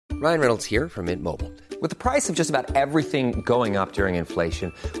Ryan Reynolds here from Mint Mobile. With the price of just about everything going up during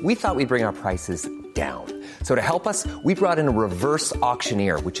inflation, we thought we'd bring our prices down. So to help us, we brought in a reverse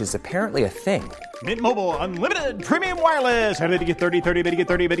auctioneer, which is apparently a thing. Mint Mobile Unlimited Premium Wireless. How to get 30, 30, bit to get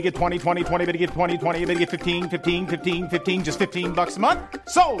 30, bit to get 20, 20, 20, bit to get 20, 20, bit to get 15, 15, 15, 15, just $15 a month?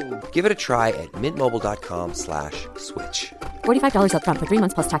 Sold! Give it a try at mintmobile.com/switch. $45 up front for 3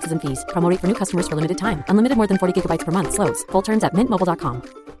 months plus taxes and fees. Promo rate for new customers for limited time. Unlimited more than 40 gigabytes per month. Slows full terms at mintmobile.com.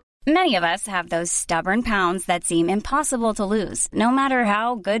 Many of us have those stubborn pounds that seem impossible to lose, no matter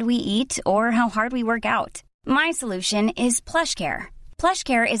how good we eat or how hard we work out. My solution is PlushCare.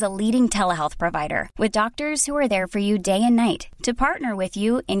 PlushCare is a leading telehealth provider with doctors who are there for you day and night to partner with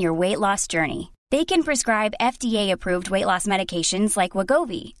you in your weight loss journey. They can prescribe FDA-approved weight loss medications like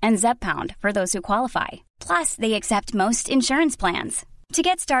Wegovy and Zepbound for those who qualify. Plus, they accept most insurance plans. To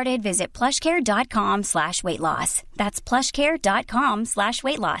get started, visit plushcare.com/weightloss. That's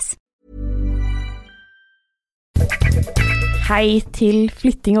plushcare.com/weightloss. Hei til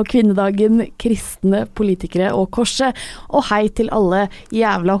Flytting og kvinnedagen, kristne politikere og korset, og hei til alle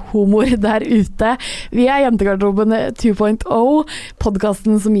jævla homoer der ute. Vi Jentegarderoben 2.0,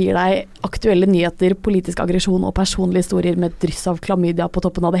 podcasten som gir deg aktuelle nyheter, politisk aggresjon og personlige historier med et dryss av klamydia på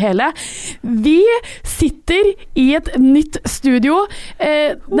toppen av det hele. Vi sitter i et nytt studio.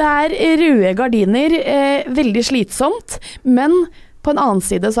 Det røde gardiner, veldig slitsomt, men på en annen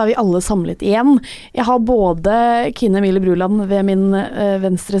side så vi alle samlet igjen. Jeg har både Kine Emilie Bruland ved min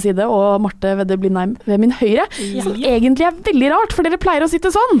venstre side og Marte Vedde Blindheim ved min høyre, som egentlig veldig rart, for dere pleier å sitte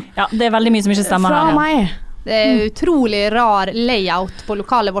sånn. Ja, det veldig mye som ikke stemmer fra her. Meg. Det utrolig rar layout på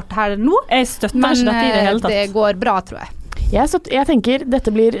lokalet vårt her nå. Jeg støtter ikke dette i det hele tatt. Men det går bra, tror jeg. Jeg tenker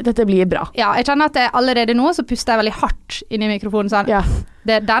dette blir bra. Ja, jeg kjenner at allerede nå så puster jeg veldig hardt inn i mikrofonen sånn. Ja.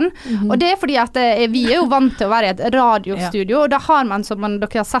 Det den. Og det fordi at vi jo vant til å være i et radiostudio, og da har man, som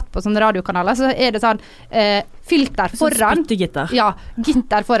dere har sett på sånne radiokanaler, så det sånn filter foran. Så spyttegitter. Ja,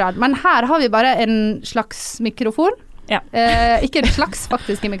 gitter foran. Men her har vi bare en slags mikrofon. Ja. Ikke en slags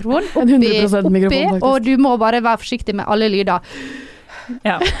faktisk mikrofon. En 100% mikrofon, faktisk. Og du må bare være forsiktig med alle lyder.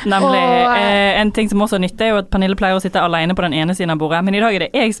 Ja, nemlig. En ting som også er nyttig jo at Pernille pleier å sitte alene på den ene siden av bordet, men i dag det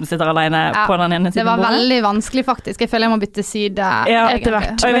jeg som sitter alene på den ene siden av bordet. Det var veldig vanskelig faktisk. Jeg føler jeg må bytte side etter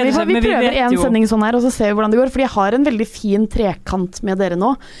hvert. Men vi prøver en sending sånn her, og så ser vi hvordan det går, fordi jeg har en veldig fin trekant med dere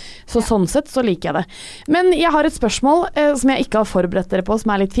nå, så sånn sett så liker jeg det. Men jeg har et spørsmål som jeg ikke har forberedt dere på,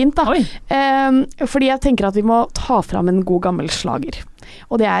 som litt fint da. Fordi jeg tenker at vi må ta fram en god gammel slager.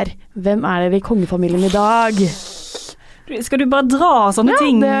 Og det hvem dere i kongefamilien i dag? Skal du bare dra sånne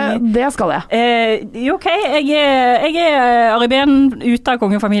ting? Ja, det skal jeg. Ok, jeg Ari Behn ute av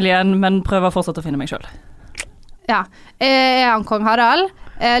kongefamilien, men prøver fortsatt å finne meg selv. Ja, jeg han kong Harald.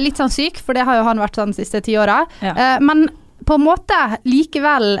 Litt sånn syk, for det har jo han vært sånn de siste 10 årene. Ja. Men på en måte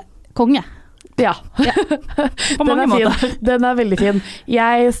likevel konge. Ja. På mange måter. Den veldig fin.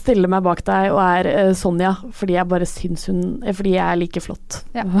 Jeg stiller meg bak deg og Sonja, fordi jeg bare synes fordi jeg like flott.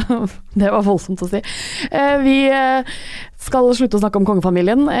 Ja. Det var voldsomt å si. Vi skal slutte å snakke om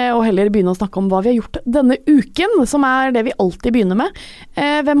kongefamilien, og heller begynne å snakke om hva vi har gjort denne uken, som det vi alltid begynner med.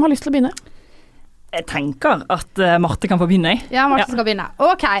 Hvem har lyst til å begynne? Jeg tenker at Marte kan få begynne. Ja, Marte skal begynne.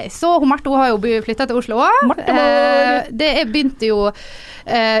 Ok, så Marte har jo flyttet til Oslo. Det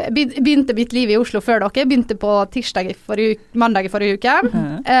begynte mitt liv i Oslo før dere. Begynte på mandag i forrige uke.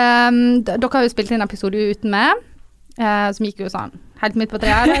 Dere har jo spilt inn en episode uten meg, som gikk jo sånn helt midt på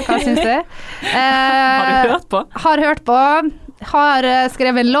treet. Hva synes du? Har du hørt på? Har hørt på. Har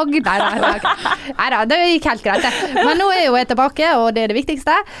skrevet en logg. Neida, det gikk helt greit det. Men nå jo jeg tilbake, og det det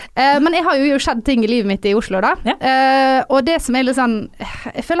viktigste. Men jeg har jo skjedd ting i livet mitt i Oslo da. Ja. Og det som litt sånn,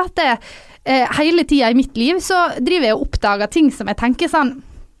 jeg føler at hele tiden i mitt liv så driver jeg og oppdager ting som jeg tenker sånn,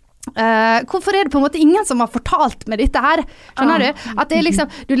 hvorfor det på en måte ingen som har fortalt meg dette her? Skjønner du? At det liksom,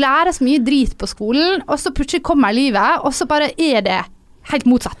 du lærer så mye drit på skolen, og så plutselig kommer livet, og så bare det helt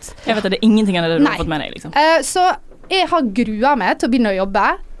motsatt. Jeg vet at det ingenting av det du har fått med deg, liksom. Så jeg har gruet meg til å begynne å jobbe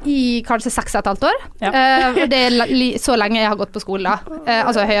i kanskje 6,5 år. Ja. Det så lenge jeg har gått på skolen da.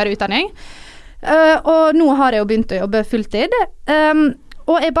 Altså høyere utdanning. Og nå har jeg jo begynt å jobbe fulltid.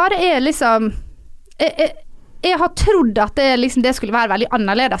 Og jeg bare liksom... Jeg har trodd at det skulle være veldig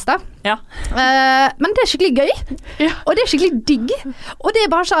annerledes da. Ja. Men det skikkelig gøy. Ja. Og det skikkelig digg. Og det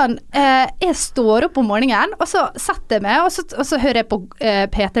bare sånn, jeg står opp om morgenen, og så setter jeg meg, og så hører jeg på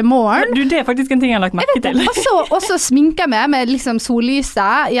P3 Morgen. Du, det faktisk en ting jeg har lagt merke til. Og så sminker jeg meg med liksom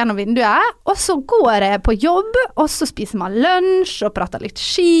sollyset gjennom vinduet, og så går jeg på jobb, og så spiser man lunsj, og prater litt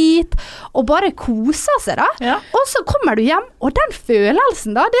skit, og bare koser seg da. Ja. Og så kommer du hjem, og den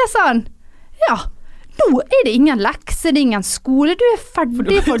følelsen da, det sånn, ja, Nå er det ingen lekser, det er ingen skole, du er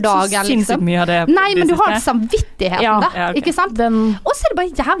ferdig for dagen, liksom. Mye av det, nei, men du har samvittigheten da, okay. ikke sant? Og så er det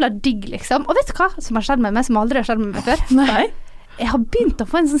bare jævla digg, liksom. Og vet du hva som har skjedd med meg, som aldri har skjedd med meg før? Nei. Jeg har begynt å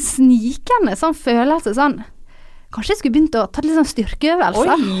få en sånn snikende sånn følelse, sånn kanskje jeg skulle begynt å ta litt sånn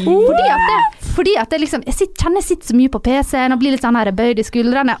styrkeøvelser. Fordi at jeg liksom, kjenner jeg sitter så mye på PC-en og blir litt sånn her bøyd i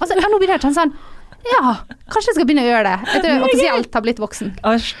skuldrene, og så nå begynner jeg å kjenne sånn, ja, kanskje jeg skal begynne å gjøre det. Jeg tror jeg offisielt har blitt voksen.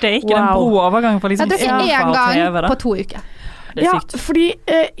 Steik, en bro overgang for liksom jeg tror ikke en gang på 2 uker. Det er sykt. Fordi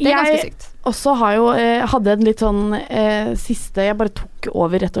jeg også har jo, hadde en litt sånn siste, jeg bare tok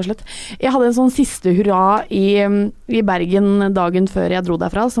over rett og slett. Jeg hadde en sånn siste hurra i Bergen dagen før jeg dro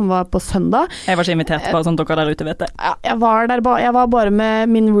derfra, som var på søndag. Jeg var ikke invitert, bare sånn dere der ute vet det. Ja, jeg var bare med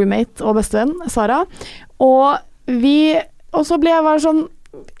min roommate og bestevenn, Sara. Og så ble jeg bare sånn,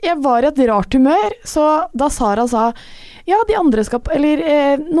 jeg var i et rart humør, så da Sara sa ja, de andre skal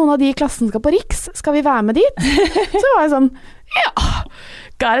noen av de i klassen skal på Riks, skal vi være med dit? Så var jeg sånn, ja,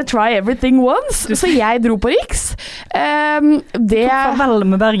 gotta try everything once. Så jeg dro på Riks. Det farvel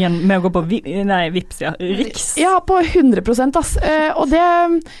med Bergen med å gå på Vips, ja, Riks. Ja, på 100%, ass. Og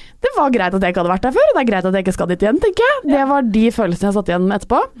det var greit at jeg ikke hadde vært der før, og det er greit at jeg ikke skal dit igjen, tenker jeg. Det var de følelsene jeg satt igjen med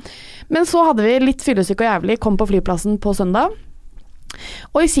etterpå. Men så hadde vi litt fyllesyke og jævlig, kom på flyplassen på søndag.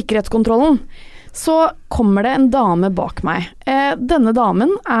 Og i sikkerhetskontrollen så kommer det en dame bak meg. Denne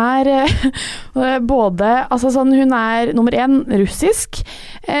damen er både, altså sånn, hun er nummer 1 russisk,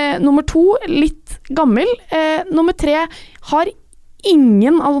 nummer 2 litt gammel, nummer 3 har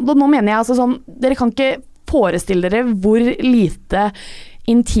ingen, altså, nå mener jeg altså sånn, dere kan ikke forestille dere hvor lite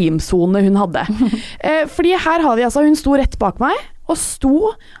intimzone hun hadde. Fordi her har vi altså, hun sto rett bak meg, og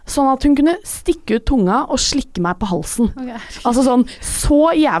sto sånn at hun kunne stikke ut tunga og slikke meg på halsen. Okay. Altså sånn,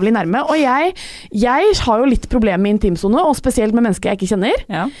 så jævlig nærme. Og jeg har jo litt problemer med intimzone, og spesielt med mennesker jeg ikke kjenner.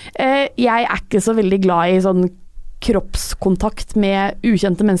 Ja. Jeg er ikke så veldig glad i sånn kroppskontakt med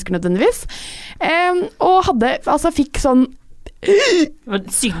ukjente mennesker nødvendigvis. Og fikk sånn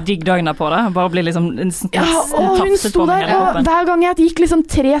sykt digg dagen der på det. Bare bli liksom og hun sto der, og hver gang jeg gikk liksom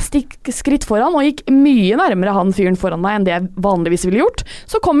 3 skritt foran, og gikk mye nærmere han fyren foran meg enn det jeg vanligvis ville gjort,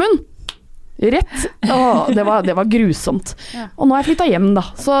 så kom hun rett. Det var grusomt. Ja. Og nå har jeg flyttet hjem da,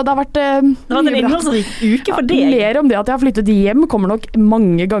 så det har vært en innholdsrik uke for deg. Mer om det at jeg har flyttet hjem kommer nok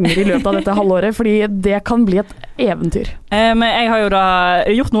mange ganger i løpet av dette halvåret, fordi det kan bli et eventyr. Men jeg har jo da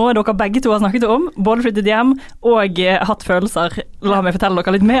gjort noe dere begge to har snakket om, både flyttet hjem og hatt følelser. La meg fortelle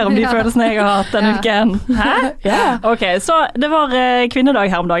dere litt mer om de følelsene jeg har hatt denne uken. Hæ? Ja. Ok, så det var kvinnedag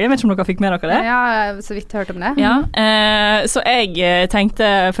her om dagen, jeg vet ikke om dere fikk med dere det? Ja, så vidt hørt om det. Ja. Så jeg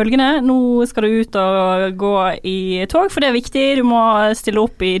tenkte følgende, nå skal du ut og gå i tog, for det er viktig, du må stille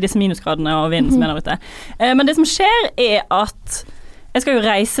opp i disse minusgradene og vinden som er der ute. Men det som skjer er at jeg skal jo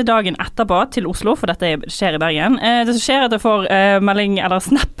reise dagen etterpå til Oslo, for dette skjer i Bergen. Det som skjer er at jeg får melding, eller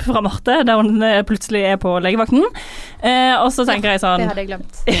snap fra Marte, der hun plutselig er på legevakten. Og så tenker jeg sånn... Det hadde jeg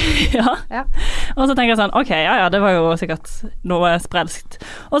glemt. Ja. Og så tenker jeg sånn, ok, ja, det var jo sikkert noe sprelskt.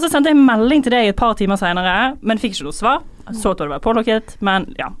 Og så sendte jeg melding til deg et par timer senere, men fikk ikke noe svar. Så at det var pålukket, men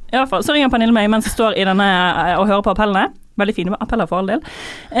ja, i hvert fall. Så ringer Pernille meg mens jeg står i denne og hører på appellene. Veldig fine appeller for all del.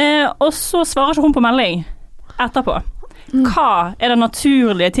 Og så svarer ikke hun på melding etterpå. Hva er den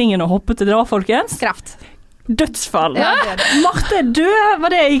naturlige tingen å hoppe til da, folkens? Kreft. Dødsfall. Ja, det. Marte er død,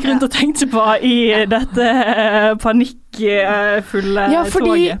 var det jeg gikk rundt og tenkte på i dette panikkfulle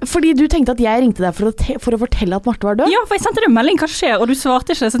toget. Fordi du tenkte at jeg ringte deg for å fortelle at Marte var død? Ja, for jeg sendte deg en melding, hva skjer? Og du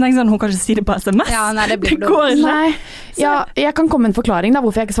svarte ikke, så jeg tenkte sånn, hun kan ikke si det på SMS. Ja, nei, det blir går ikke. Nei. Ja, jeg kan komme med en forklaring da,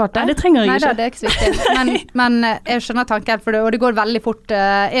 hvorfor jeg ikke svarte. Nei, det trenger jeg ikke. Nei, det er ikke så viktig. Men jeg skjønner tanken, og det går veldig fort.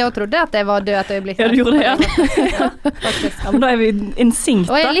 Jeg også trodde at jeg var død et øyeblikk. Ja, du gjorde det, ja. Faktisk. Ja, men da er vi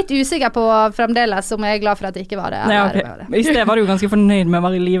instinkt, da. Og jeg er litt usikker på fremdeles om jeg er glad for at det ikke var det. Nei, okay. I sted var du jo ganske fornøyd med å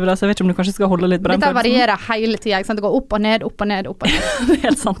være i livet, da, så jeg vet ikke om du kanskje skal holde litt på den følelsen. Dette varierer hele tiden, det går opp og ned, opp og ned, opp og ned. Det er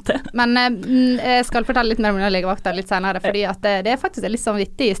helt sant det. Men jeg skal fortelle litt mer om den legevakta litt senere, fordi at det er faktisk en litt sånn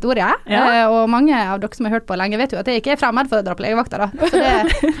vittig historie, og mange av dere som har hørt på lenge vet jo at jeg ikke er fremmed for å dra på legevakta da. Så det...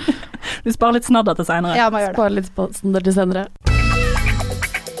 Du sparer litt snadder til senere. Ja, man gjør det. Sparer litt snadder til senere.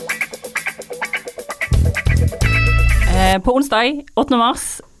 På onsdag, 8. mars,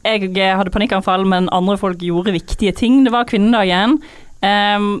 jeg hadde panikkanfall, men andre folk gjorde viktige ting. Det var kvinnedagen.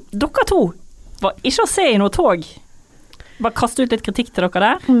 Dere to var ikke å se i noe tog. bare kaste ut litt kritikk til dere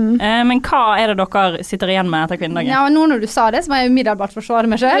der. Men hva er det dere sitter igjen med etter kvinnedagen? Ja, nå når du sa det, så må jeg umiddelbart forsvare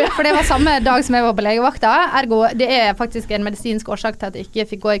meg selv, for det var samme dag som jeg var på legevakta. Ergo, det er faktisk en medisinsk årsak til at jeg ikke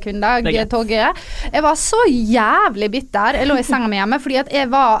fikk gå i kvinnedag-toget. Jeg var så jævlig bitter. Jeg lå i senga mi hjemme, fordi at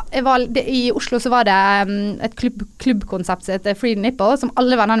i Oslo så var det et klubbkonsept som heter Free Nipple, som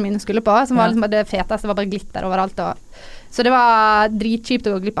alle vennene mine skulle på, som var liksom det feteste, det var bare glitter overalt. Så det var dritkjipt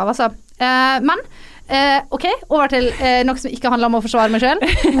å gå glipp av, altså. Men, ok, over til noe som ikke handler om å forsvare meg selv,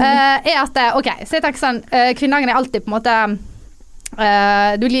 er at, ok, så jeg tenker sånn, kvinnedagen er alltid på en måte,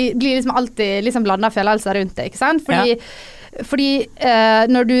 du blir liksom alltid liksom blandet følelser rundt det, ikke sant? Fordi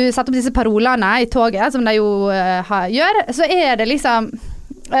når du setter opp disse parolene i toget, som de jo gjør, så er det liksom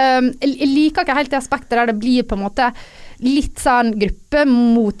jeg liker ikke helt det aspektet der det blir på en måte litt sånn gruppe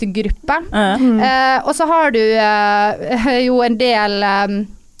mot gruppe. Og så har du jo en del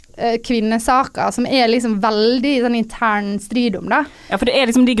kvinnesaker som er liksom veldig sånn intern strid om det. Ja, for det er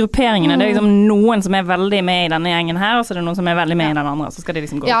liksom de grupperingene, det er liksom noen som er veldig med i denne gjengen her, og så er det noen som er veldig med i den andre, så skal de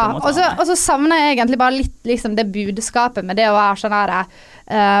liksom gå på en måte. Og så savner jeg egentlig bare litt liksom det budskapet med det å være sånn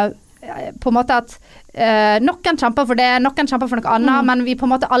her på en måte at noen kjemper for det, noen kjemper for noe annet, men vi på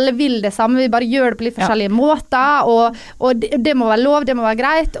en måte alle vil det samme, vi bare gjør det på litt forskjellige måter, og det må være lov, det må være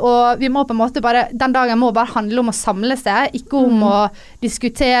greit, og vi må på en måte bare, den dagen må bare handle om å samle seg, ikke om å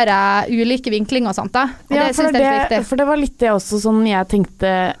diskutere ulike vinklinger og sånt da. Og det synes jeg er viktig. For det var litt det også som jeg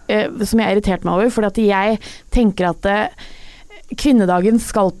tenkte, som jeg irriterte meg over, fordi at jeg tenker at kvinnedagen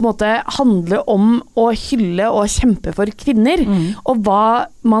skal på en måte handle om å hylle og kjempe for kvinner, og hva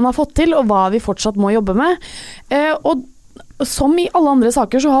man har fått til, og hva vi fortsatt må jobbe med. Og som i alle andre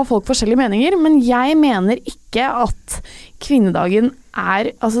saker så har folk forskjellige meninger, men jeg mener ikke at kvinnedagen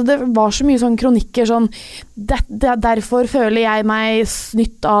altså det var så mye sånn kronikker sånn, derfor føler jeg meg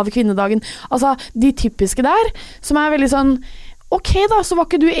snytt av kvinnedagen. Altså de typiske der, som er veldig sånn, ok da, så var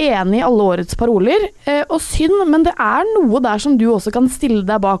ikke du enig i alle årets paroler, og synd, men det er noe der som du også kan stille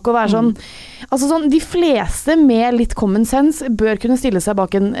deg bak og være sånn, altså sånn, de fleste med litt common sense bør kunne stille seg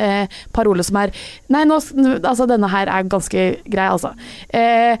bak en parole som nei, altså denne her er ganske grei, altså.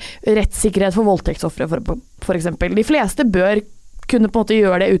 Rettssikkerhet for voldtektsoffere, for eksempel. De fleste bør kunne på en måte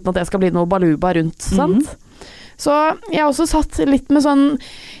gjøre det uten at det skal bli noe baluba rundt, sant? Så jeg har også satt litt med sånn,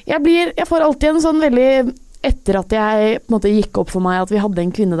 jeg får alltid en sånn veldig etter at jeg på en måte gikk opp for meg at vi hadde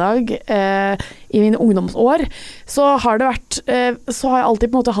en kvinnedag i mine ungdomsår, så har det vært, så har jeg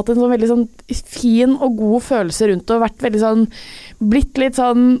alltid på en måte hatt en sånn veldig sånn fin og god følelse rundt det, og vært veldig sånn, blitt litt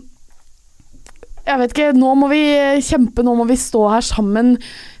sånn, jeg vet ikke, nå må vi kjempe, nå må vi stå her sammen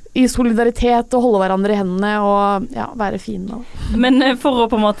i solidaritet og holde hverandre i hendene og være fine. Men for å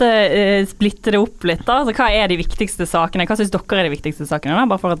på en måte splitte det opp litt da, altså, hva er de viktigste sakene? Hva synes dere er de viktigste sakene?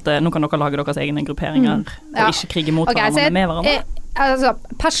 Da? Bare for at nå kan dere lage deres egne grupperinger og ikke krige mot hverandre med hverandre. Altså,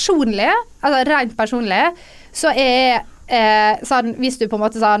 rent personlig, så sånn, hvis du på en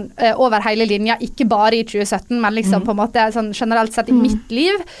måte sånn, over hele linja, ikke bare i 2017, men liksom på en måte sånn, generelt sett i mitt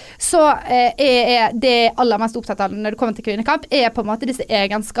liv, så er det aller mest opptatt av når det kommer til kvinnekamp, er på en måte disse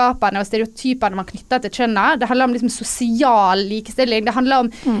egenskapene og stereotypene man knytter til kjønnet. Det handler om liksom sosial likestilling, det handler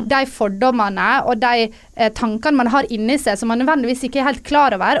om de fordommene og de tankene man har inni seg, som man nødvendigvis ikke er helt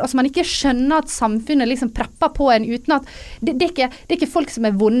klar over, og som man ikke skjønner at samfunnet liksom prepper på en uten at det er ikke folk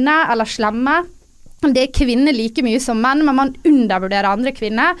som er vonde eller slemme. Det er kvinner like mye som menn, men man undervurderer andre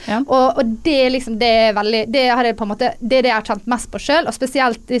kvinner, og det er liksom, det er veldig, det har jeg på en måte, det er det jeg har kjent mest på selv, og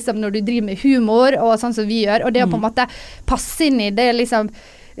spesielt liksom når du driver med humor, og sånn som vi gjør, og det å på en måte passe inn i det liksom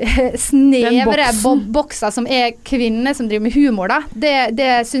snevre bokser som er kvinner som driver med humor da,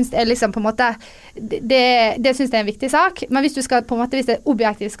 det synes jeg liksom på en måte, det synes jeg er en viktig sak, men hvis du skal på en måte, hvis jeg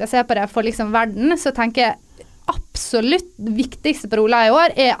objektivt skal se på det for liksom verden, så tenker jeg absolutt viktigste paroler i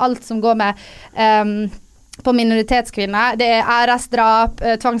år er alt som går med på minoritetskvinner. Det er æresdrap,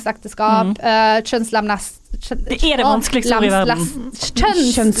 tvangsekteskap, det er det vanskeligste ord i verden.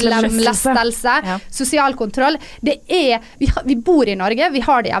 Kjønnslemlestelse, sosial kontroll. Det er, vi bor i Norge, vi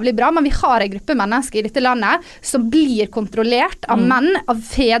har det jævlig bra, men vi har en gruppe mennesker i dette landet som blir kontrollert av menn, av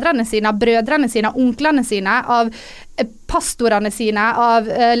fedrene sine, av brødrene sine, av onklene sine, av pastorene sine, av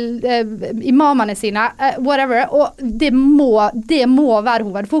imamene sine, whatever, og det må være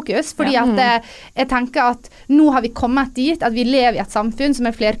hovedfokus, fordi at jeg tenker at nå har vi kommet dit at vi lever i et samfunn som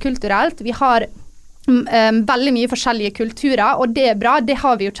er flerkulturelt, vi har veldig mye forskjellige kulturer, og det er bra, det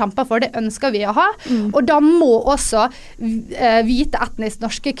har vi jo kjempet for, det ønsker vi å ha, og da må også hvite etnisk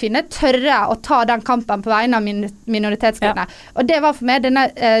norske kvinner tørre å ta den kampen på vegne av minoritetskvinner. Og det var for meg denne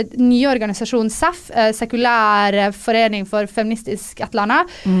nye organisasjonen SEF, Sekulær forening for feministisk et eller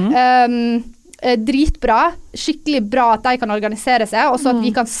annet, dritbra, skikkelig bra at de kan organisere seg, og så at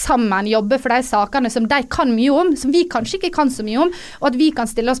vi kan sammen jobbe for de sakene som de kan mye om, som vi kanskje ikke kan så mye om, og at vi kan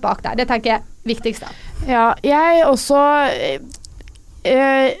stille oss bak det. Det tenker jeg er viktigst. Ja, jeg også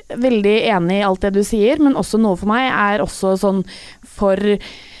veldig enig i alt det du sier, men også noe for meg er også sånn for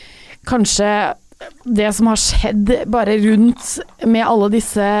kanskje det som har skjedd bare rundt med alle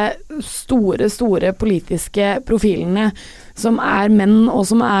disse store politiske profilene som er menn og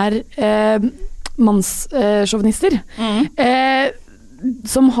som er mannssjåvinister,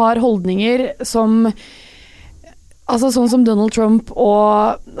 som har holdninger som altså sånn som Donald Trump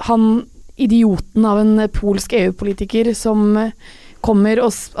og han idioten av en polsk EU-politiker som kommer og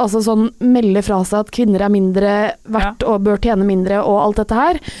altså sånn melder fra seg at kvinner er mindre verdt og bør tjene mindre og alt dette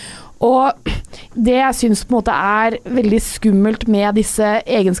her. Og det jeg synes på en måte er veldig skummelt med disse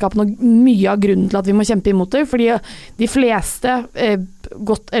egenskapene og mye av grunnen til at vi må kjempe imot det, fordi de fleste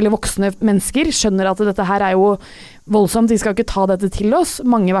voksne mennesker skjønner at dette her er jo voldsomt, de skal ikke ta dette til oss,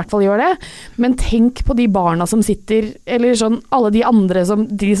 mange i hvert fall gjør det, men tenk på de barna som sitter, eller sånn alle de andre,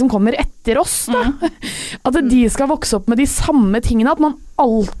 de som kommer etter oss da, at de skal vokse opp med de samme tingene, at man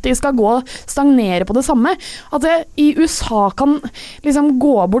alltid skal gå og stagnere på det samme, at i USA kan liksom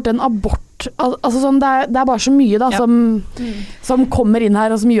gå bort en abort, altså sånn, det er bare så mye da, som kommer inn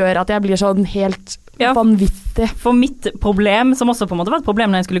her og som gjør at jeg blir sånn helt vanvittig. For mitt problem, som også på en måte var et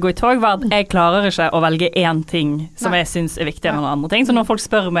problem når jeg skulle gå i tog, var at jeg klarer ikke å velge én ting som jeg synes er viktigere enn andre ting. Så når folk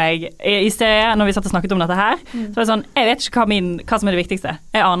spør meg, i stedet når vi satt og snakket om dette her, så er det sånn, jeg vet ikke hva som er det viktigste.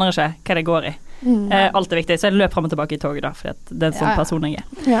 Jeg aner ikke hva det går i. Alt er viktig, så jeg løp frem og tilbake i toget da, for det er en sånn person jeg er.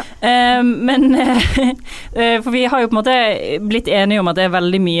 For vi har jo på en måte blitt enige om at det er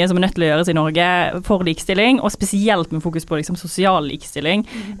veldig mye som er nødt til å gjøres i Norge for likestilling, og spesielt med fokus på liksom sosial likestilling.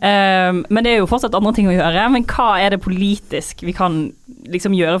 Men det er jo fortsatt andre ting å gjøre, men hva er det politisk vi kan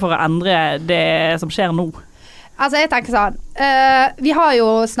liksom gjøre for å endre det som skjer nå? Altså jeg tenker sånn, vi har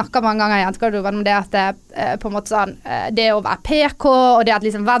jo snakket mange ganger i Jentegarderoben om det at på en måte sånn, det å være PK og det at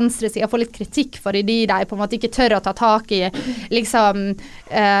liksom venstresiden får litt kritikk for de på en måte ikke tør å ta tak i liksom,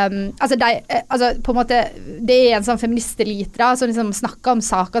 altså på en måte det er en sånn feministelite da, som liksom snakker om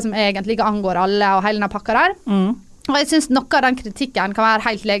saker som egentlig ikke angår alle og hele denne pakka der. Og jeg synes noe av den kritikken kan være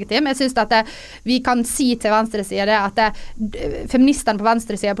helt legitim. Jeg synes at vi kan si til venstresiden at feministene på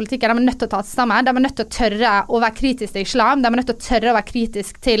venstresiden av politikken, de er nødt til å ta seg sammen, de er nødt til å tørre å være kritisk til islam, de er nødt til å tørre å være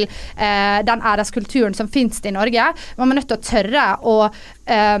kritisk til den æreskulturen som finnes i Norge, man er nødt til å tørre å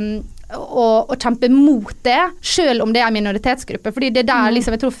kjempe mot det, selv om det er minoritetsgruppe, fordi det der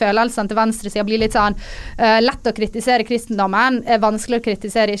liksom, jeg tror følelsene til venstresiden blir litt sånn lett å kritisere kristendommen, vanskelig å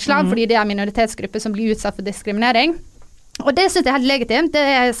kritisere islam, fordi det er minoritetsgruppe som blir utsatt for diskriminering. Og det synes jeg er helt legitimt, det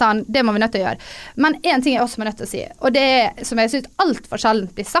er sånn, det må vi nødt til å gjøre. Men en ting jeg også må nødt til å si, og det er, som jeg synes alt for sjelden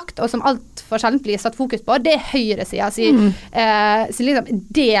blir sagt, og som alt for sjelden blir satt fokus på, det er høyresiden sin liksom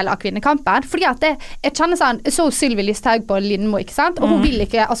del av kvinnekampen. Fordi at jeg kjenner sånn, så Sylvi Listhaug på Lindmo, ikke sant? Og hun vil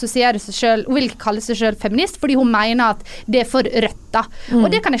ikke assosiere seg selv, hun vil ikke kalle seg selv feminist, fordi hun mener at det er for rødt da. Og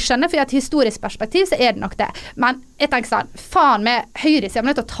det kan jeg skjønne, for i et historisk perspektiv så er det nok det. Men jeg tenker sånn, faen med høyresiden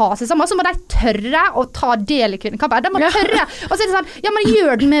må nødt til å ta seg sammen, og så må de tørre å ta del i kvinnekampen. De må tørre. Og så er det sånn, ja, men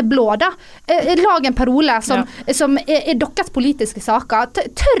gjør den med blå da. Lag en parole som er deres politiske saker.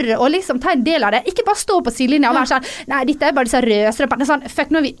 Tør å liksom ta en del av det. Ikke bare stå på sidelinjen og være sånn, nei, dette er bare disse rødstrømpene. Sånn, fuck,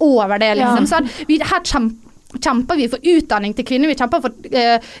 nå er vi over det, liksom. Sånn, her kjemper vi for utdanning til kvinner, vi kjemper for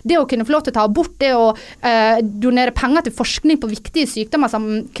det å kunne få lov til å ta abort, det å donere penger til forskning på viktige sykdommer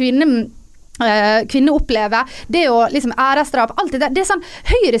som kvinner opplever, det å liksom æresdrap, alt det der, det er sånn,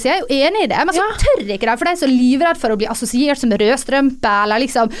 høyresiden er jo enig i det, men så tør ikke det, for de er så livredd for å bli assosiert som rødstrømpe, eller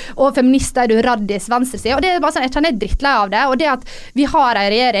liksom, og feminister er du raddis venstresiden, og det er bare sånn, jeg kjenner drittlei av det, og det at vi har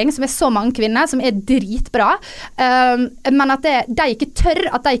en regjering som er så mange kvinner, som er dritbra, men at de ikke tør,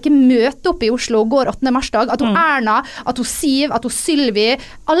 at de ikke møter opp i Oslo og går 8. marsdag, at hun Erna, at hun Siv, at hun Sylvi,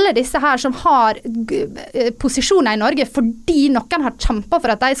 alle disse her som har posisjoner i Norge, fordi noen har kjempet for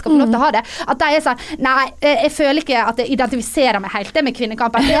at de skal få lov til å ha det, at de er sånn, nei, jeg føler ikke at jeg identifiserer meg helt det med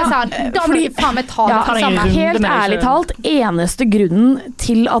kvinnekampen. Det er sånn, da må de faen meg ta det sammen. Helt ærlig talt, eneste grunnen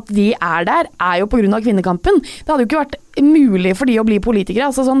til at de er der, er jo på grunn av kvinnekampen. Det hadde jo ikke vært mulig for de å bli politikere.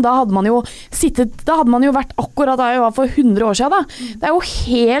 Altså sånn, da hadde man jo vært akkurat da jeg var for 100 år siden. Da. Det er jo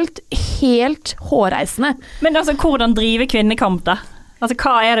helt hårreisende. Men altså, hvordan drive kvinnekamp da? Altså,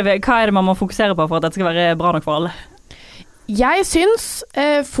 hva er det man må fokusere på for at det skal være bra nok for alle? Jeg synes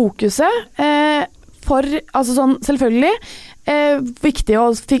fokuset for, altså sånn, selvfølgelig viktig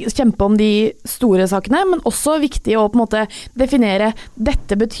å kjempe om de store sakene, men også viktig å på en måte definere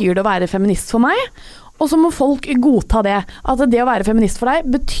dette betyr det å være feminist for meg, og så må folk godta det. At det å være feminist for deg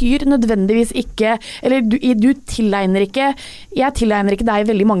betyr nødvendigvis ikke, eller du tilegner ikke, jeg tilegner ikke deg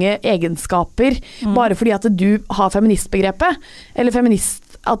veldig mange egenskaper, bare fordi at du har feministbegrepet, eller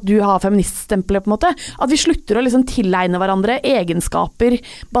at du har feministstempelet på en måte. At vi slutter å liksom tilegne hverandre egenskaper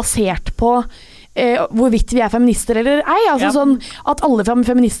basert på hvorvidt vi er feminister eller ei. Altså sånn at alle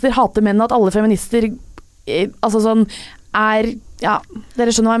feminister hater menn, at alle feminister altså sånn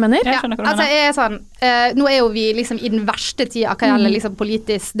dere skjønner hva jeg mener? Ja, altså jeg er sånn, nå er jo vi liksom i den verste tida hva gjelder liksom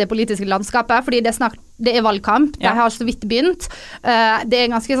det politiske landskapet, fordi det er valgkamp, det har så vidt begynt. Det er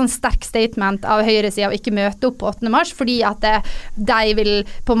en ganske sånn sterk statement av høyresiden å ikke møte opp på 8. mars, fordi at de vil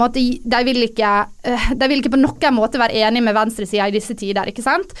på en måte, de vil ikke på noen måte være enige med venstresiden i disse tider, ikke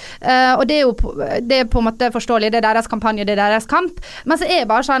sant? Og det er på en måte forståelig, det er deres kampanje, det er deres kamp, men så er det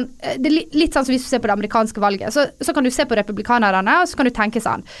bare sånn, det er litt sånn som hvis du ser på det amerikanske valget, så kan du se på republikanerne, og så kan du tenke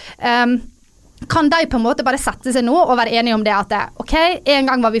sånn, kan de på en måte bare sette seg nå og være enige om det at ok, en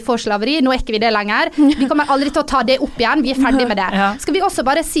gang var vi for slaveri, nå er ikke vi det lenger, vi kommer aldri til å ta det opp igjen, vi er ferdig med det. Skal vi også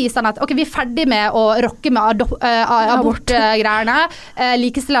bare si sånn at ok, vi er ferdig med å rokke med abortgreiene,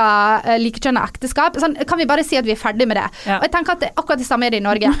 likekjønnet ekteskap, sånn, kan vi bare si at vi er ferdig med det. Og jeg tenker at det er akkurat det samme er det i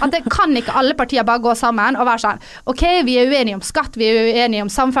Norge, at det kan ikke alle partier bare gå sammen og være sånn, ok, vi er uenige om skatt, vi er uenige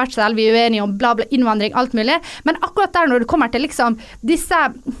om samferdsel, vi er uenige om bla bla, innvandring, alt mulig, men akkurat der når det kommer til liksom disse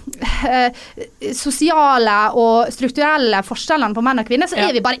sosiale og strukturelle forskjellene på menn og kvinner, så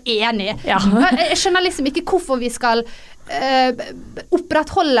er vi bare enige. Jeg skjønner liksom ikke hvorfor vi skal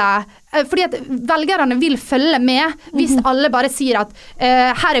opprettholde, fordi at velgerne vil følge med hvis alle bare sier at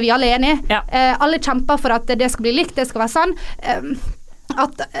her er vi alle enige. Alle kjemper for at det skal bli likt, det skal være sånn.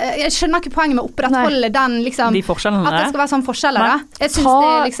 Jeg skjønner ikke poenget med å opprettholde den liksom, de forskjellene. At det skal være sånn forskjeller da. Jeg synes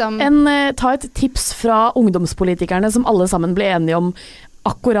det er liksom ta et tips fra ungdomspolitikerne som alle sammen ble enige om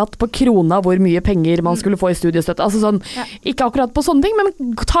akkurat på krona hvor mye penger man skulle få i studiestøtte. Altså sånn, ikke akkurat på sånne ting,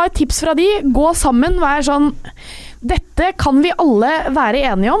 men ta et tips fra de, gå sammen, vær sånn, dette kan vi alle være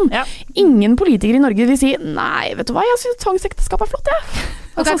enige om. Ingen politikere i Norge vil si, nei, vet du hva, jeg synes tvangsekteskap er flott,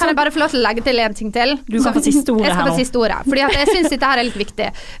 Okay, kan jeg bare få lov til å legge til en ting til? Du kan få siste ordet her nå. Jeg skal få siste ordet, fordi at jeg synes dette her er litt viktig.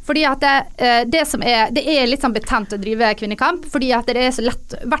 Fordi at det er litt sånn betent å drive kvinnekamp, fordi at det er så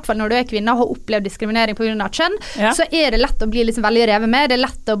lett, i hvert fall når du er kvinne og har opplevd diskriminering på grunn av kjønn, så er det lett å bli liksom veldig revet med, det er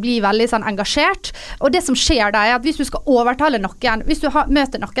lett å bli veldig sånn engasjert, og det som skjer da er at hvis du skal overtale noen, hvis du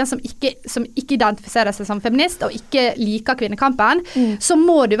møter noen som ikke identifiserer seg som feminist, og ikke liker kvinnekampen, så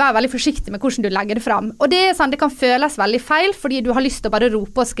må du være veldig forsiktig med hvordan du legger det fram. Og det er sånn, det kan føles veldig feil, fordi du har lyst til å bare rope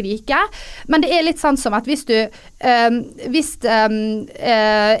og skrike, men det er litt sånn som at hvis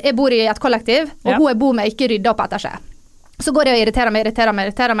jeg bor i et kollektiv, og hun jeg bor med ikke rydder opp etter seg, så går jeg og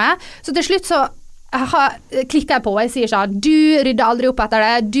irriterer meg, så til slutt så klikker jeg på, og jeg sier sånn, du rydder aldri opp etter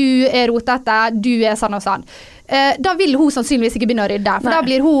det, du er rotete, du er sånn og sånn. Da vil hun sannsynligvis ikke begynne å rydde, for da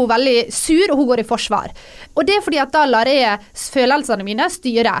blir hun veldig sur, og hun går i forsvar. Og det er fordi at da lar jeg følelsene mine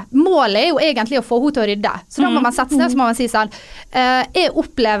styre. Målet er jo egentlig å få hun til å rydde. Så da må man sette seg, så må man si sånn, jeg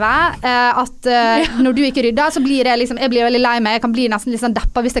opplever at når du ikke rydder, så blir jeg blir veldig lei meg, jeg kan bli nesten litt sånn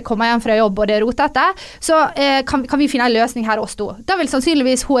deppet hvis jeg kommer hjem fra jobb og det er rotete, så kan vi finne en løsning her oss to. Da vil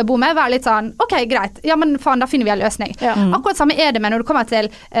sannsynligvis hun jeg bor med være litt sånn, ok, greit, ja, men faen, da finner vi en løsning. Akkurat samme er det med når det kommer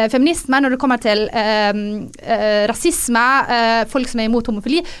til feminisme, når det kommer til rasisme, folk som er imot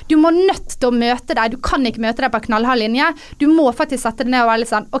homofili. Du må nødt til å møte deg, du kan ikke møte deg på en knallhard linje, du må faktisk sette deg ned og være litt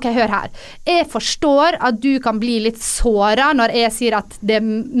sånn, ok, hør her, jeg forstår at du kan bli litt såret når jeg sier at det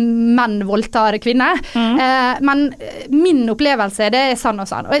menn voldtar kvinner, men min opplevelse det er sånn og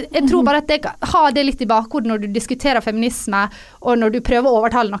sånn, og jeg tror bare at ha det litt i bakhodet når du diskuterer feminisme, og når du prøver å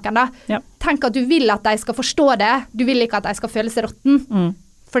overtale noen da, tenk at du vil at de skal forstå det, du vil ikke at de skal føle seg rotten,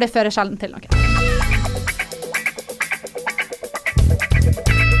 for det fører sjelden til noe.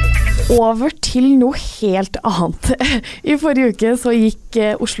 Over til noe helt annet. I forrige uke så gikk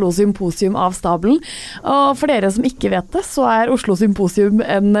Oslo Symposium av stabelen, og for dere som ikke vet det, så er Oslo Symposium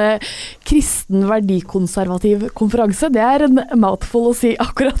en kristen verdikonservativ konferanse. Det er en mouthful å si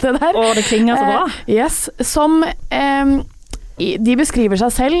akkurat det der. Og det klinger så bra. Yes, som de beskriver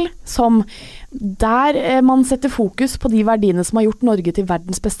seg selv som der man setter fokus på de verdiene som har gjort Norge til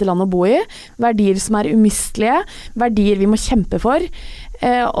verdens beste land å bo i, verdier som er umistelige, verdier vi må kjempe for,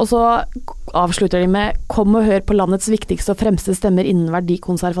 og så avslutter de med kom og hør på landets viktigste og fremste stemmer innen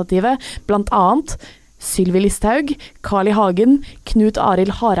verdikonservative, blant annet Sylvi Listhaug, Carl I. Hagen, Knut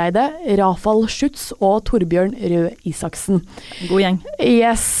Arild Hareide, Rafael Schutz og Torbjørn Røe Isaksen. God gjeng.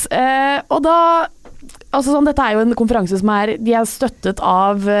 Yes, og da altså sånn, dette er jo en konferanse som de er støttet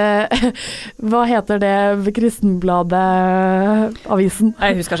av hva heter det, Kristenbladet avisen?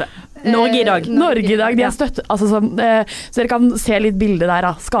 Jeg husker ikke. Norge i dag. Norge i dag, de har støtt, altså sånn, så dere kan se litt bilde der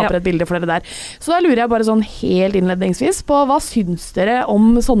da, skaper et bilde for dere der. Så da lurer jeg bare sånn helt innledningsvis på, hva syns dere om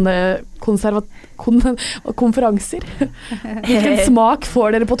sånne konferanser? Hvilken smak får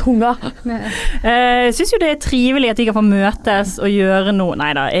dere på tunga? Jeg synes jo det trivelig at de kan få møtes og gjøre noe.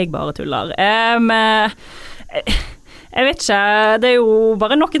 Neida, jeg bare tuller. Jeg vet ikke, det jo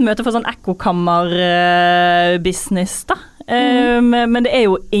bare nok et møte for sånn ekkokammer-business da. Men det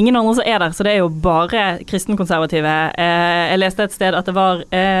jo ingen andre som der, så det jo bare kristenkonservative. Jeg leste et sted at det var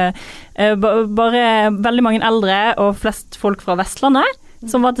bare veldig mange eldre og flest folk fra Vestlandet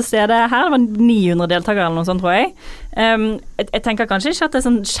som var til stede her. Det var 900 deltakere eller noe sånt, tror jeg. Jeg tenker kanskje ikke at det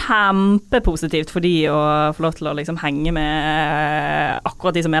sånn kjempepositivt for de å få lov til å liksom henge med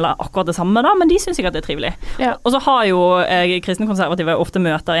akkurat de som akkurat det samme da, men de synes sikkert det trivelig. Ja. Og så har jo kristenkonservative ofte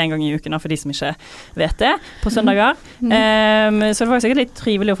møter en gang i uken for de som ikke vet det, på søndager. Så det var sikkert litt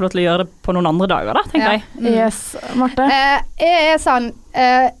trivelig å få lov til å gjøre det på noen andre dager da, tenker jeg. Yes, Marte? Jeg sånn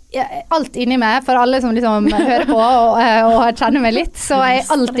alt inni meg, for alle som liksom hører på og kjenner meg litt, så jeg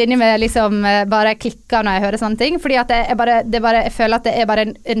alt inni meg liksom bare klikker når jeg hører sånne ting, fordi at jeg føler at det bare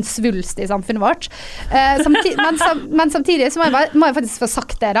en svulst i samfunnet vårt. Men samtidig så må jeg faktisk få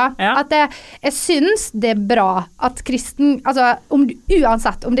sagt det da, at jeg synes det bra at kristen, altså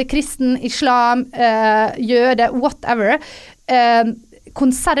uansett om det kristen, islam, jøde, whatever,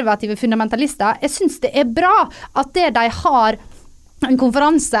 konservative fundamentalister, jeg synes det bra at det de har en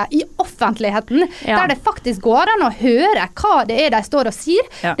konferanse i offentligheten, der det faktisk går an å høre hva det de står og sier.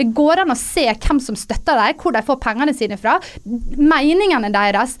 Det går an å se hvem som støtter dem, hvor de får pengene sine fra. Meningene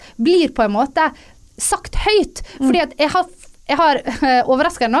deres blir på en måte sagt høyt, fordi at jeg har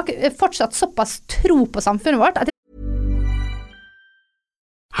overraskende nok fortsatt såpass tro på samfunnet vårt.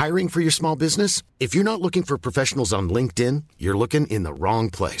 Hiring for your small business? If you're not looking for professionals on LinkedIn, you're looking in the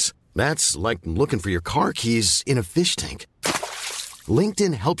wrong place. That's like looking for your car keys in a fish tank.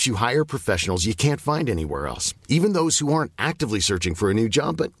 LinkedIn helps you hire professionals you can't find anywhere else, even those who aren't actively searching for a new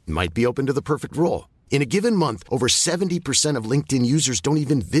job but might be open to the perfect role. In a given month, over 70% of LinkedIn users don't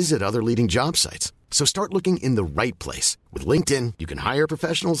even visit other leading job sites. So start looking in the right place. With LinkedIn, you can hire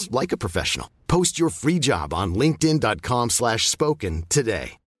professionals like a professional. Post your free job on linkedin.com/spoken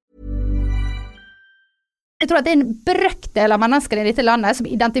today. Jeg tror at det en brøkdel av menneskene i dette landet som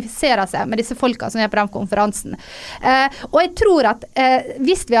identifiserer seg med disse folka som på den konferansen. Og jeg tror at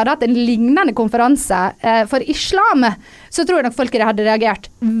hvis vi hadde hatt en lignende konferanse for islam, så tror jeg nok folk hadde reagert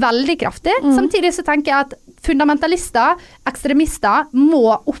veldig kraftig. Samtidig så tenker jeg at fundamentalister, ekstremister,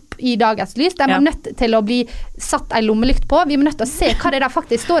 må opp i dagens lys. De nødt til å bli satt en lommelykt på. Vi må nødt til å se hva det der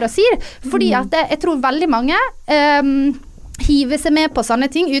faktisk står og sier. Fordi at jeg tror veldig mange hive seg med på sånne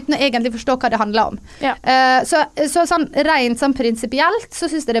ting uten å egentlig forstå hva det handler om. Så sånn rent sånn prinsipielt så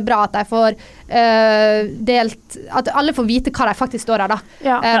synes jeg det bra at de får delt, at alle får vite hva de faktisk står der da.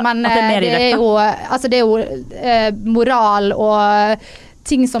 Men det jo moral og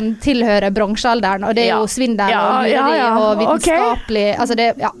ting som tilhører bronsealderen, og det jo svindel og lureri og vitenskapelig, altså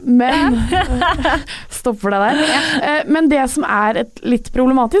det, Men, stopper det der. Men det som litt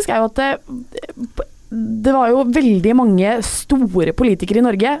problematisk jo at det var jo veldig mange store politikere i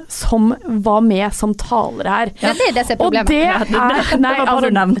Norge som var med som talere her. Ja, det som problemet. Og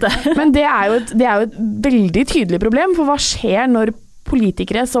men det jo et veldig tydelig problem, for hva skjer når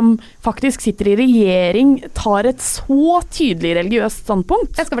politikere som faktisk sitter i regjering tar et så tydelig religiøst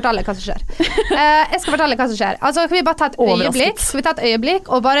standpunkt? Jeg skal fortelle hva som skjer. Altså, kan vi bare ta et øyeblikk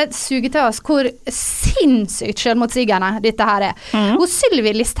og bare suge til oss hvor sinnssykt selvmotsigende dette her Hun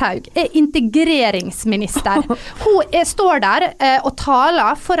Sylvi Listhaug integreringsminister. Hun står der og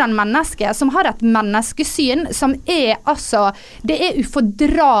taler foran mennesker som har et menneskesyn som altså, det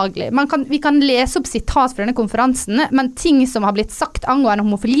ufordragelig. Vi kan lese opp sitat fra denne konferansen, men ting som har blitt sagt angående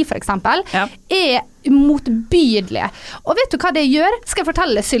homofili for eksempel, motbydelige. Og vet du hva det gjør? Skal jeg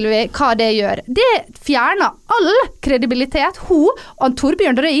fortelle Sylvi hva det gjør? Det fjerner all kredibilitet. Hun og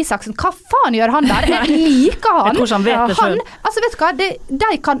Torbjørn Røe Isaksen, hva faen gjør han der? Jeg liker han. Jeg tror han vet det selv. Altså vet du hva,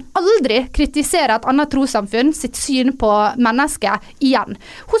 de kan aldri kritisere et annet trossamfunn sitt syn på mennesket igjen.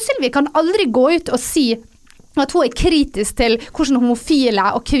 Hun Sylvi kan aldri gå ut og si at hun kritisk til hvordan homofile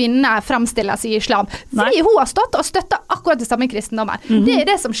og kvinner fremstiller seg i islam. Fordi hun har stått og støttet akkurat det samme i kristendommen. Det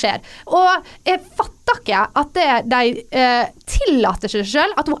det som skjer. Og jeg fatter ikke at de tillater seg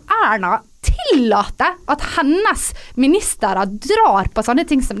selv, at hun Erna tillate at hennes ministere drar på sånne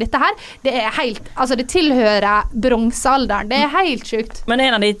ting som dette her, det helt, altså det tilhører bronsealderen, det helt sykt. Men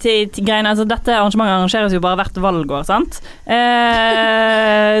en av de greiene, altså dette arrangementet arrangeres jo bare hvert valgår, sant?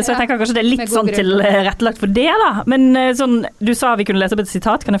 Så jeg tenker kanskje det litt sånn tilrettelagt for det da, men sånn, du sa vi kunne lese opp et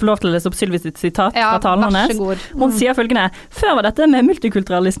sitat, kan jeg få lov til å lese opp Sylvis sitt sitat fra talen hennes? Hun sier følgende: før var dette med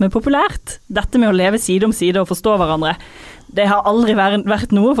multikulturalisme populært, dette med å leve side om side og forstå hverandre. Det har aldri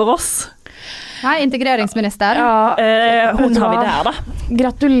vært noe for oss. Nei, integreringsminister. Hun har vi der da.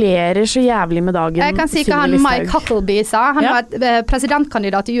 Gratulerer så jævlig med dagen. Jeg kan si hva han Mike Huckabee sa. Han var et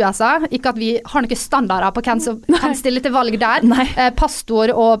presidentkandidat i USA. Ikke at vi har noen standarder på hvem som kan stille til valg der.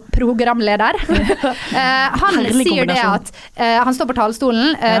 Pastor og programleder. Han sier det at han står på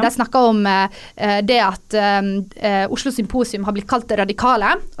talerstolen. De snakker om det at Oslo Symposium har blitt kalt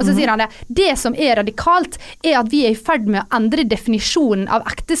radikale. Og så sier han det som radikalt at vi i ferd med å endre definisjonen av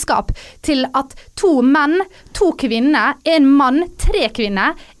ekteskap til at 2 menn, 2 kvinner, 1 mann, 3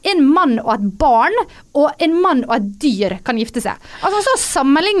 kvinner, 1 mann og et barn, og 1 mann og et dyr kan gifte seg. Altså så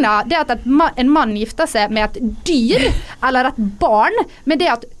sammenligner det at en mann gifter seg med et dyr, eller et barn, med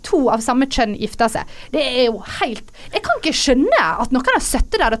det at 2 av samme kjønn gifter seg. Det jo helt... Jeg kan ikke skjønne at noen har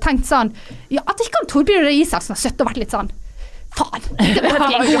sittet der og tenkt sånn, ja, at ikke han Torbjørn Røe Isaksen har sittet og vært litt sånn, faen, det var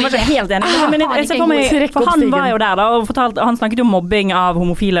ikke en god idé. Helt enig. Men jeg ser for meg, for han var jo der da, og han snakket jo om mobbing av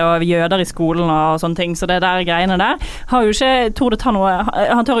homofile og jøder i skolen og sånne ting, så det der greiene der, har jo ikke,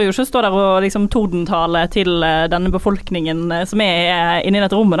 han tør jo ikke stå der og liksom tordentale til denne befolkningen som inne i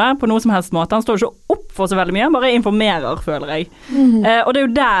dette rommet der, på noe som helst måte. Han står jo ikke opp for så veldig mye, han bare informerer, føler jeg. Og det er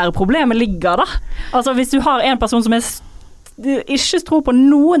jo der problemet ligger da. Altså hvis du har en person som ikke tror på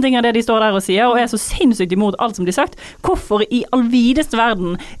noen ting av det de står der og sier, og så sinnssykt imot alt som de har sagt, hvorfor i all videste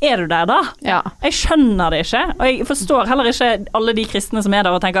verden du der da? Ja. Jeg skjønner det ikke, og jeg forstår heller ikke alle de kristne som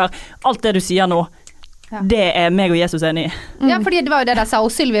der og tenker, alt det du sier nå, det meg og Jesus enig i. Ja, fordi det var jo det de sa, og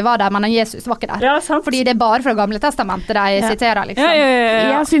Sylvi var der, men Jesus var ikke der. Ja, sant. Fordi det bare fra Gamle Testamentet de siterer, liksom.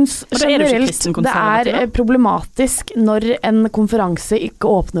 Ja. Jeg synes generelt det problematisk når en konferanse ikke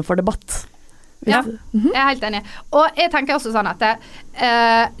åpner for debatt. Ja, jeg helt enig. Og jeg tenker også sånn at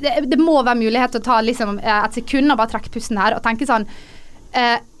det må være mulighet til å ta liksom et sekund og bare trekke pusten her og tenke sånn,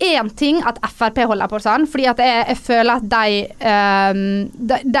 en ting at FRP holder på sånn, fordi at jeg føler at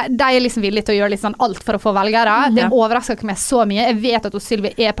de liksom villige til å gjøre litt sånn alt for å få velgere. Det overrasker ikke meg så mye. Jeg vet at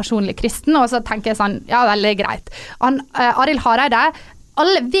Sylvi personlig kristen, og så tenker jeg sånn, ja, veldig greit. Arild Hareide,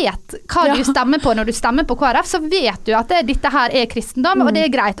 alle vet hva du stemmer på når du stemmer på KrF, så vet du at dette her kristendom, og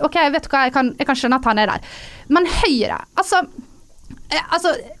det greit. Ok, vet du hva, jeg kan skjønne at han der. Men Høyre, altså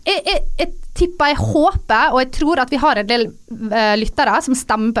jeg tipper, jeg håper, og jeg tror at vi har en del lyttere som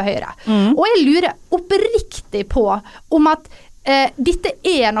stemmer på Høyre. Og jeg lurer oppriktig på om at dette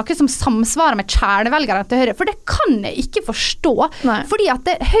noe som samsvarer med kjernevelgerne til Høyre, for det kan jeg ikke forstå. Nei. Fordi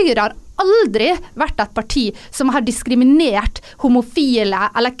at Høyre har aldri vært et parti som har diskriminert homofile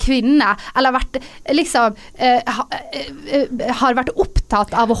eller kvinner, eller vært liksom har vært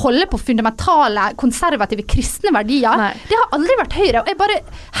opptatt av å holde på fundamentale, konservative kristne verdier. Nei. Det har aldri vært Høyre. Og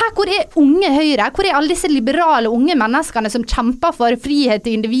hvor unge Høyre? Hvor alle disse liberale unge menneskene som kjemper for frihet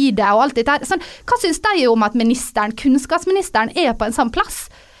til individet og alt dette her? Sånn, hva synes de om at kunnskapsministeren på en sånn plass?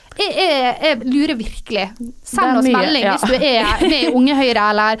 Jeg lurer virkelig. Send oss melding hvis du med i Unge Høyre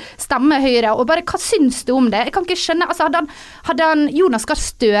eller stemmer Høyre, og bare hva syns du om det? Jeg kan ikke skjønne, altså hadde Jonas Gahr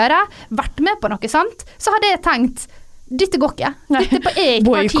Støre vært med på noe sånt, så hadde jeg tenkt dette går ikke. Dette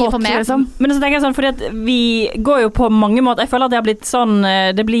ikke parti for meg. Liksom. Men så tenker jeg sånn, fordi at vi går jo på mange måter, jeg føler at det har blitt sånn,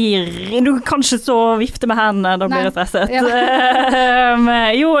 du kan kanskje så vifte med hendene, da blir det stresset. Ja.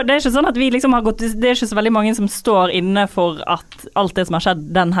 Jo, det ikke sånn at vi liksom har gått, det ikke så veldig mange som står inne for at alt det som har skjedd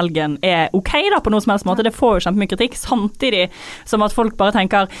den helgen ok da, på noen som helst måte. Det får jo kjempemye kritikk, samtidig som at folk bare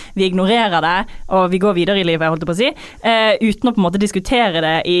tenker, vi ignorerer det, og vi går videre i livet, holdt jeg på å si, uten å på en måte diskutere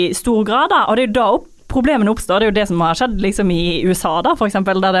det i stor grad da, og det er jo da problemene oppstår, det er jo det som har skjedd liksom i USA da, for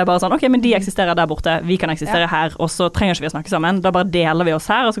eksempel, der det bare sånn, ok, men de eksisterer der borte, vi kan eksistere her, og så trenger ikke vi å snakke sammen, da bare deler vi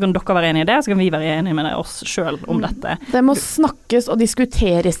oss her, og så kan dere være enige i det, så kan vi være enige med oss selv om dette. Det må snakkes og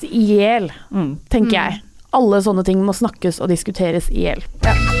diskuteres i hjel, tenker jeg. Alle sånne ting må snakkes og diskuteres i hjel.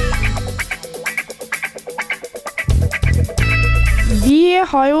 Ja. Vi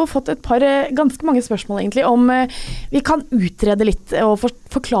har jo fått ganske mange spørsmål egentlig om vi kan utrede litt og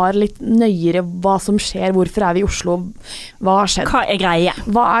forklare litt nøyere hva som skjer, hvorfor vi i Oslo, hva har skjedd?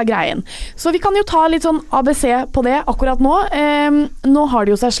 Hva greien? Så vi kan jo ta litt sånn ABC på det akkurat nå. Nå har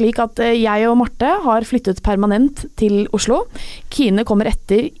det jo seg slik at jeg og Marte har flyttet permanent til Oslo. Kine kommer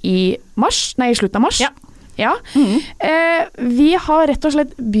etter i slutten av mars. Ja. Ja. Vi har rett og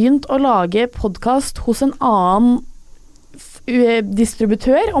slett begynt å lage podcast hos en annen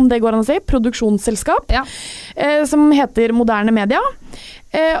distributør, om det går an å si, produksjonsselskap, som heter Moderne Media.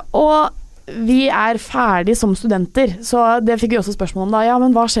 Og vi ferdig som studenter, så det fikk vi også spørsmål om da. Ja,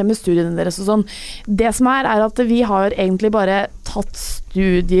 men hva skjer med studiene deres og sånn? Det som at vi har egentlig bare tatt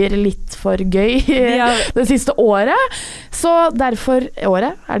studier litt for gøy det siste året, så derfor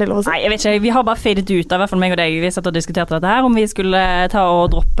året, det lov å si? Nei, jeg vet ikke, vi har bare fadet ut, i hvert fall meg og deg. Vi satt og diskuterte dette her, om vi skulle ta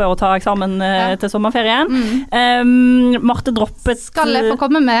og droppe og ta eksamen til sommerferien. Marte droppet... Skal jeg få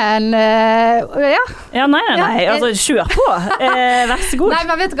komme med en... Ja, nei, altså kjør på. Vær så god. Nei,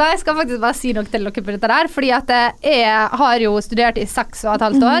 men vet du hva, jeg skal faktisk bare si noe til dere på dette der, fordi at jeg har jo studert i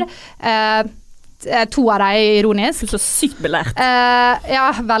 6,5 år, 2 av dem ironisk. Så sykt belært. Ja,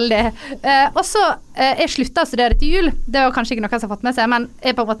 veldig. Og så jeg sluttet å studere til jul. Det var kanskje ikke noe som har fått med seg, men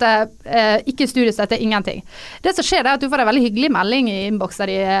jeg på en måte ikke studiestøtte, ingenting. Det som skjer at du får en veldig hyggelig melding i innboksen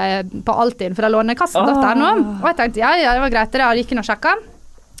på Altinn fra Lånekassen.no, og jeg tenkte, ja, det var greit, det har ikke noe sjekket.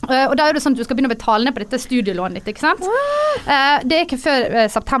 Og da det sånn at du skal begynne å betale ned på dette studielånet ditt, ikke sant? Det ikke før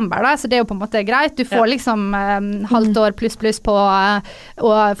september da, så det jo på en måte greit. Du får liksom halvt år pluss på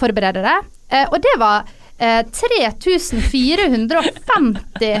å forberede det. Og det var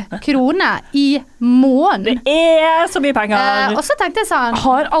 3.450 kroner i måneden. Det så mye penger. Og så tenkte jeg sånn...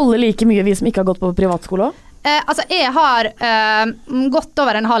 Har alle like mye vi som ikke har gått på privatskole også? Altså, jeg har gått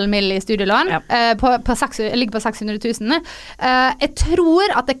over 0,5 mill. I studielån. Jeg ligger på 600 000. Jeg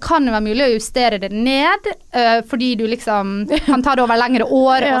tror at det kan være mulig å justere det ned, fordi du liksom kan ta det over lengre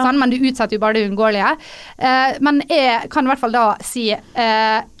år, og sånn, men du utsetter jo bare det uunngåelige. Men jeg kan i hvert fall da si...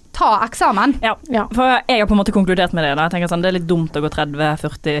 ta eksamen. Ja, for jeg har på en måte konkludert med det da. Jeg tenker sånn, det litt dumt å gå 30,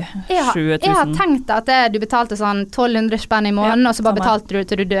 40, 20 000. Jeg har tenkt at du betalte sånn 1200 spenn i måneden, og så bare betalte du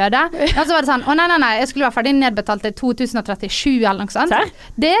til du døde. Og så var det sånn, nei, jeg skulle være ferdig nedbetalt til 2037 eller noe sånt.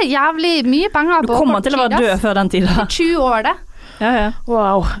 Det jævlig mye penger på kort tid. Du kommer til å være død før den tiden. 20 år det. Ja.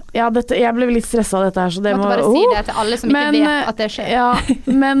 Wow. Ja, jeg ble litt stresset av dette her, så det må... Måtte bare si det til alle som ikke vet at det skjer. Ja,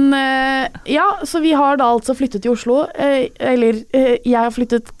 men så vi har da altså flyttet til Oslo, eller jeg har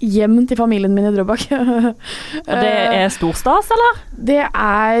flyttet hjem til familien min i Drøbak. Og det storstas, eller? Det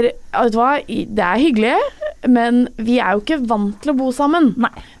vet du hva, det hyggelig, men vi jo ikke vant til å bo sammen.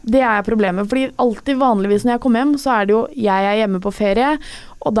 Nei. Det problemet, fordi alltid vanligvis når jeg kommer hjem, så det jo, jeg hjemme på ferie,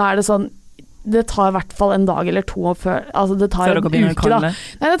 og da det sånn, det tar i hvert fall en dag eller 2 før, altså det tar en uke da.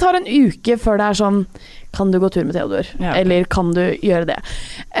 Nei, det tar en uke før det sånn, kan du gå tur med Theodor? Ja. Eller kan du gjøre det?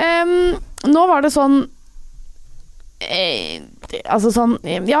 Nå var det sånn, jeg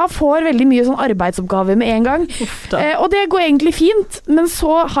får veldig mye sånn arbeidsoppgaver med en gang, og det går egentlig fint, men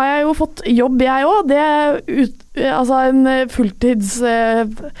så har jeg jo fått jobb jeg også, en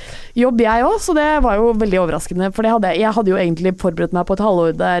fulltidsjobb jeg også, så det var jo veldig overraskende, for jeg hadde jo egentlig forberedt meg på et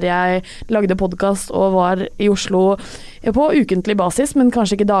halvår der jeg lagde podcast og var i Oslo på ukentlig basis, men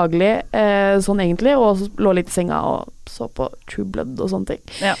kanskje ikke daglig sånn egentlig, og lå litt i senga og så på True Blood og sånne ting.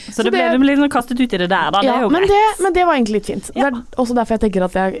 Ja, så det ble litt kastet ut i det der da, det jo greit. Men det var egentlig litt fint. Det også derfor jeg tenker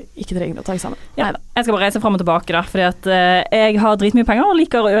at jeg ikke trenger å ta eksamen. Ja. Jeg skal bare reise frem og tilbake da, fordi at jeg har dritmye penger og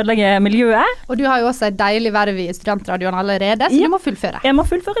liker å ødelegge miljøet. Og du har jo også et deilig verv i studentradioen allerede, så du må fullføre. Jeg må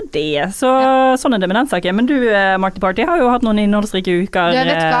fullføre det, så sånn det med den saken. Men du, Marty Party, har jo hatt noen innholdsrike uker.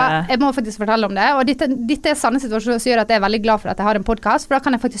 Du vet hva, jeg må faktisk fortelle om det, og dette sanne situasjoner som gjør at jeg veldig glad for at jeg har en podcast, for da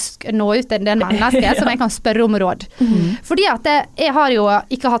kan jeg faktisk nå ut til en menneske som jeg kan spørre om råd. Fordi at jeg har jo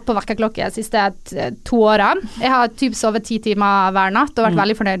ikke hatt på vekkerklokke de siste 2 årene. Jeg har sovet 10 timer hver natt og vært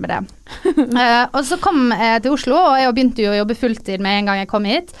veldig fornøyd med det. Og så kom jeg til Oslo, og jeg begynte jo å jobbe fulltid med en gang jeg kom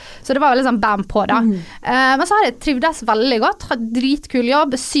hit, så det var veldig sånn bam på da. Men så har jeg trivdes veldig godt, hatt dritkul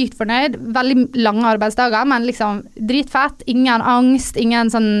jobb, sykt fornøyd, veldig lange arbeidsdager, men liksom dritfett, ingen angst, ingen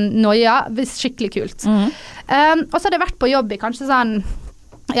sånn noia, skikkelig kult. Og så har jeg vært på jobb i kanskje sånn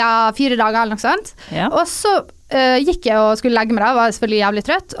 4 dager eller noe sånt, og så gikk jeg og skulle legge meg da, var selvfølgelig jævlig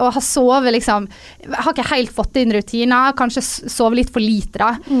trøtt, og har sovet liksom, har ikke helt fått inn rutiner, kanskje sovet litt for lite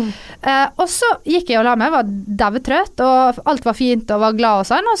da. Og så gikk jeg og la meg, var devetrøtt, og alt var fint og var glad og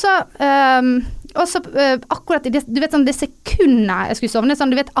sånn, og så akkurat i det, du vet sånn, det sekundet jeg skulle sovne,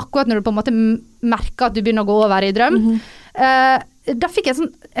 sånn, du vet akkurat når du på en måte merker at du begynner å gå over i drøm, da fikk jeg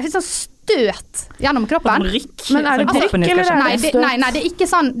sånn støt gjennom kroppen. Rykk. Men det rykk, eller det støt? Nei, det ikke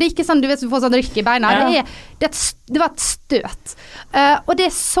sånn, du vet du får sånn rykk i beina. Det var et støt. Og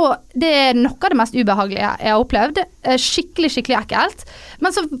det noe av det mest ubehagelige jeg har opplevd. Skikkelig ekkelt. Men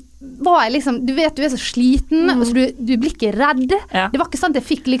så var jeg liksom, du vet du så sliten, og så du blir ikke redd. Det var ikke sånn at jeg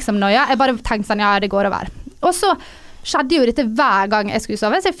fikk liksom noia. Jeg bare tenkte sånn, det går over. Og så skjedde jo dette hver gang jeg skulle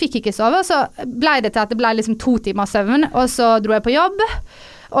sove, så jeg fikk ikke sove, og så ble det til at det ble liksom 2 timer søvn, og så dro jeg på jobb,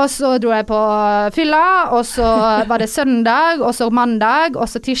 og så dro jeg på fylla, og så var det søndag, og så mandag, og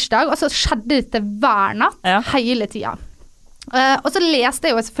så tirsdag, og så skjedde dette hver natt, hele tiden. Og så leste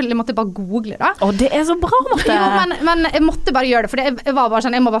jeg jo, selvfølgelig måtte jeg bare google da. Det så bra, Marte! Jo, men jeg måtte bare gjøre det, for jeg var bare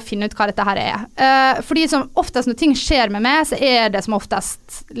sånn, jeg må bare finne ut hva dette her fordi som oftest når ting skjer med meg, så det som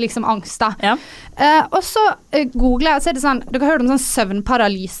oftest liksom angst da. Og så googler jeg, så det sånn, dere har hørt om sånn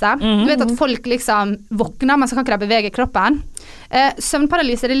søvnparalyse. Du vet at folk liksom våkner, men så kan ikke de bevege kroppen.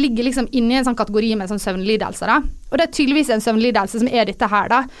 Søvnparalyse, det ligger liksom inne i en sånn kategori med sånn søvnlidelse da. Og det tydeligvis en søvnlidelse som dette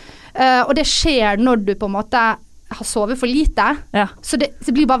her da. Og det skjer når du på en måte har sovet for lite, så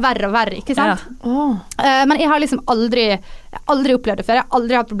det blir bare verre og verre, ikke sant? Men jeg har liksom aldri opplevd det før, jeg har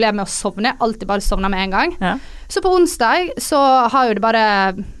aldri hatt problemer med å sovne, jeg har alltid bare sovnet med en gang. Så på onsdag så har jo det bare,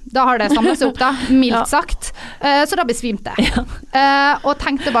 da har det samlet seg opp da, mildt sagt, så da besvimte jeg. Og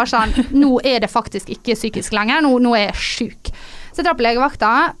tenkte bare sånn, nå det faktisk ikke psykisk lenger, nå jeg syk. Så jeg drar på legevakta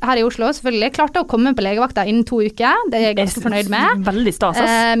her i Oslo, selvfølgelig. Klarte å komme på legevakta innen 2 uker. Det jeg ganske fornøyd med. Veldig stas,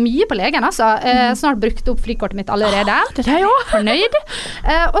 mye på legen, altså. Snart brukt opp frikortet mitt allerede. Det jo. Fornøyd.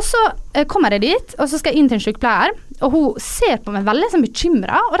 Og så kommer jeg dit, og så skal jeg inn til en sykepleier, og hun ser på meg veldig sånn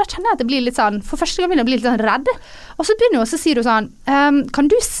bekymret, og da kjenner jeg at det blir litt sånn, for første gang jeg blir litt sånn redd. Og så begynner hun, og så sier hun sånn, kan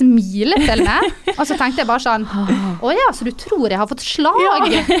du smile til meg? Og så tenkte jeg bare sånn, ja, så du tror jeg har fått slag?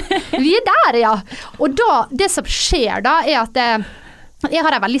 Vi der, ja. Og da, det som skjer da, at jeg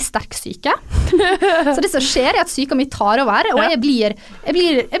har en veldig sterk syke. Så det som skjer at syka mi tar over, og jeg blir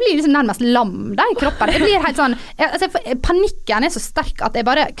liksom nærmest lam da i kroppen. Jeg blir helt sånn, panikken så sterk at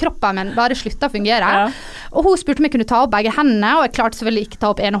kroppen min bare slutter å fungere. Og hun spurte om jeg kunne ta opp begge hendene, og jeg klarte selvfølgelig ikke ta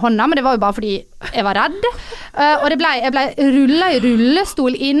opp ene hånda, men det var jo bare fordi jeg var redd. Og jeg ble rullet i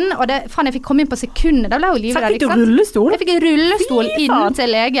rullestol inn, og jeg fikk komme inn på sekundet. Da ble jeg jo livredd, ikke sant? Fikk du rullestol? Jeg fikk en rullestol inn til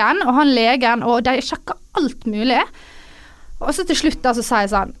legen, og han legen, og de sjekket alt mulig. Og så til slutt da så sa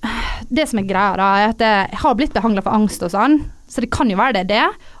jeg sånn, det som greia da, at jeg har blitt behandlet for angst og sånn, så det kan jo være det.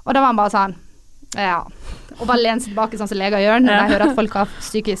 Og da var han bare sånn, og bare lene seg tilbake sånn som leger gjør når de hører at folk har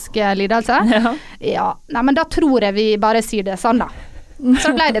psykisk lidelse. Nei, men da tror jeg vi bare sier det sånn da.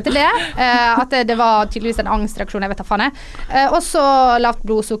 Så ble det til det, at det var tydeligvis en angstreaksjon, jeg vet hva faen og så lavt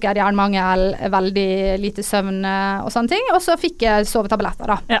blodsukker, jernmangel, veldig lite søvn og sånne ting, og så fikk jeg sovetabletter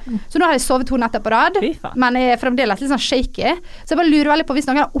da. Så nå har jeg sovet 2 netter på rad, men jeg fremdeles litt sånn shaky, så jeg bare lurer veldig på hvis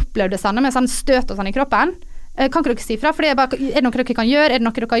noen har opplevd det sånn, med sånn støt og sånn i kroppen. Kan ikke dere si fra? Fordi det noe dere kan gjøre? Det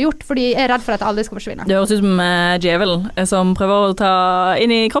noe dere har gjort? Fordi jeg redd for at det aldri skal forsvinne. Det høres ut som djevelen som prøver å ta inn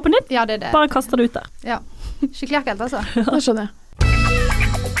i kroppen din. Ja, det. Bare kaster det ut der. Ja, skikkelig ekkelt altså. Det skjønner jeg.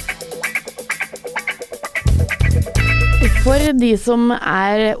 For de som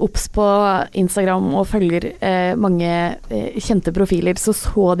obs på Instagram og følger mange kjente profiler,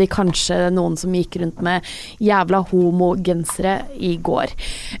 så de kanskje noen som gikk rundt med jævla homogensere i går.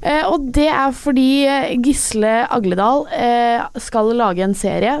 Og det fordi Gisle Agledal skal lage en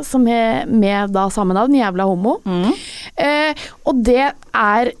serie som med da samme navn, Jævla homo. Og det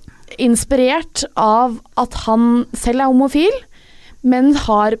inspirert av at han selv homofil, men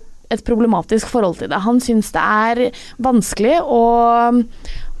har et problematisk forhold til det. Han synes det vanskelig å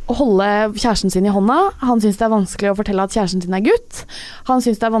holde kjæresten sin i hånda. Han synes det vanskelig å fortelle at kjæresten sin gutt. Han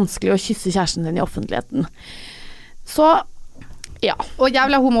synes det vanskelig å kysse kjæresten sin i offentligheten. Så, ja. Og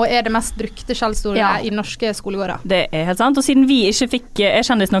jævla homo det mest brukte skjellsordet i norske skolegårder. Det helt sant, og siden vi ikke fikk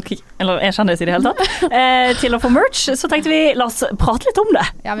kjendis nok, eller kjendis i det hele tatt, til å få merch, så tenkte vi, la oss prate litt om det.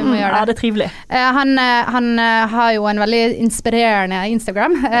 Ja, vi må gjøre det. Ja, det trivelig. Han har jo en veldig inspirerende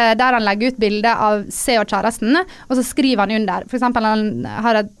Instagram, der han legger ut bilder av seg og kjæresten, og så skriver han under. For eksempel, han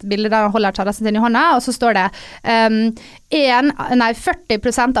har et bilde der han holder kjæresten sin i hånda, og så står det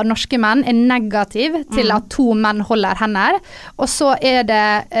 40% av norske menn negativ til at 2 menn holder hender, og så det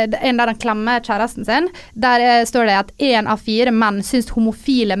en der han klemmer kjæresten sin, der står det at 1 av 4 menn synes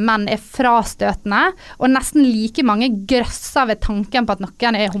homofile menn frastøtende, og nesten like mange grøsser ved tanken på at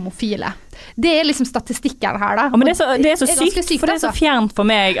noen homofile. Det liksom statistikken her da. Ja, men det så sykt, for det så fjernt for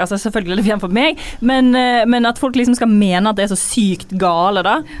meg, altså selvfølgelig er det fjernt for meg, men at folk liksom skal mene at det så sykt gale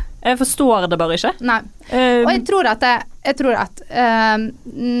da. Jeg forstår det bare ikke. Nei. Og jeg tror at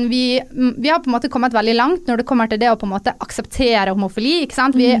vi har på en måte kommet veldig langt når det kommer til det å på en måte akseptere homofili, ikke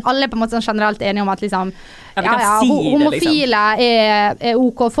sant? Vi alle på en måte generelt enige om at liksom, homofile liksom.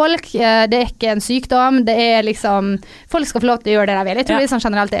 OK folk, det ikke en sykdom, det liksom, folk skal få lov til å gjøre det de vil. Jeg tror vi er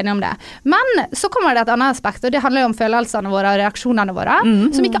generelt enige om det. Men så kommer det et annet aspekt, og det handler jo om følelsene våre og reaksjonene våre,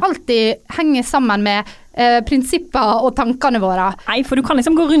 som ikke alltid henger sammen med prinsipper og tankene våre. Nei, for du kan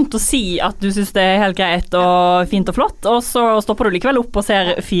liksom gå rundt og si at du synes det helt greit og fint og flott, og så stopper du likevel opp og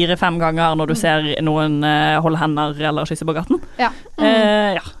ser 4-5 ganger når du ser noen holde hender eller kysse på gaten. Ja.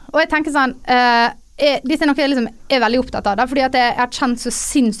 Og jeg tenker sånn, dette er noe jeg liksom er veldig opptatt av, da, fordi at jeg har kjent så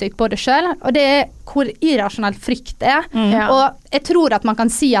sinnssykt på det selv, og det er hvor irrasjonelt frykt er. Og jeg tror at man kan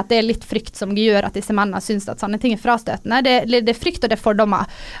si at det er litt frykt som gjør at disse mennene synes at sånne ting er frastøtende. Det er frykt og det er fordommer.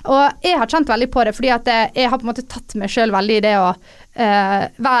 Og jeg har kjent veldig på det, fordi at jeg har på en måte tatt meg selv veldig i det å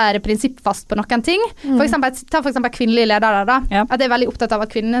være prinsippfast på noen ting. Ta for eksempel kvinnelige ledere da. At jeg er veldig opptatt av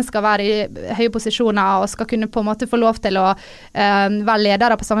at kvinnene skal være i høye posisjoner og skal kunne på en måte få lov til å være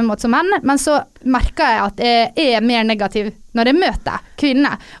ledere på samme måte som menn, men så merker jeg at jeg er mer negativ når jeg møter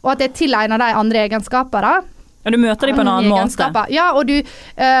kvinner, og at jeg tilegner de andre egenskaper da. Ja, du møter dem på en annen måte. Ja, og jeg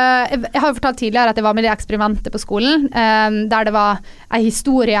har jo fortalt tidligere at jeg var med i det eksperimentet på skolen, der det var en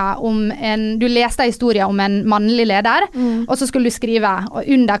historie om du leste en historie om en mannlig leder, og så skulle du skrive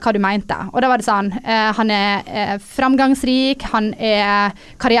under hva du mente. Og da var det sånn, han er framgangsrik, han er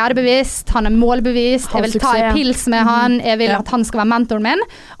karrierebevisst, han er målbevisst, jeg vil ta en pils med han, jeg vil at han skal være mentoren min.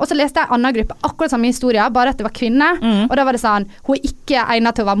 Og så leste jeg en annen gruppe, akkurat samme historie, bare at det var kvinne, og da var det sånn, hun er ikke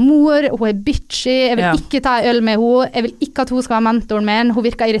egnet til å være mor, hun er bitchy, jeg vil ikke ta øl med henne, jeg vil ikke at hun skal være mentoren min, hun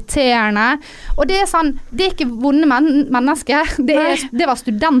virker irriterende, og det er sånn, det er ikke vonde mennesker, det var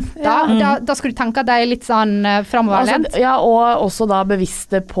studenter, da skulle du tenke at de er litt sånn fremoverlent. Altså, ja, og også da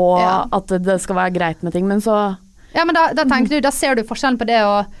bevisste på at det skal være greit med ting, men så... Ja, men da tenker du, da ser du forskjellen på det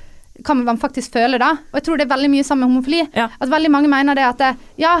og hva man faktisk føler da, og jeg tror det er veldig mye sammen med homofili, at veldig mange mener det at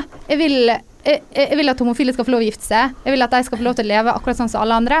jeg vil at homofile skal få lov å gifte seg, jeg vil at de skal få lov til å leve akkurat sånn som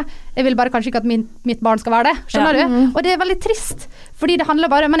alle andre, jeg vil bare kanskje ikke at mitt barn skal være det, skjønner du? Og det er veldig trist, fordi det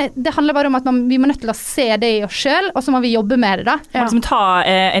handler bare om at vi må nødt til å se det i oss selv, og så må vi jobbe med det da. Man må liksom ta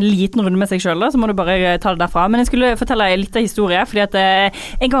en liten runde med seg selv da, så må du bare ta det derfra, men jeg skulle fortelle en liten historie, fordi at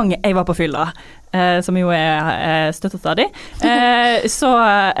en gang jeg var på fylla, som jo er støtt og stadig, så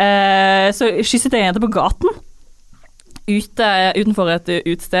kysset jeg en jente på gaten, utenfor et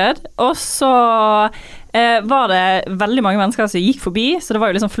utsted, og så var det veldig mange mennesker som gikk forbi, så det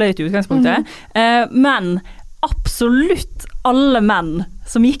var jo liksom fløyt i utgangspunktet, men absolutt alle menn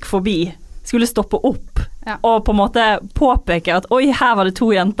som gikk forbi skulle stoppe opp og på en måte påpeke at oi, her var det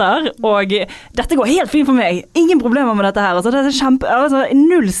 2 jenter, og dette går helt fint for meg, ingen problemer med dette her, altså, det er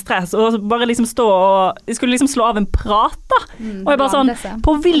null stress, og bare liksom stå og de skulle liksom slå av en prat da, og jeg bare sånn,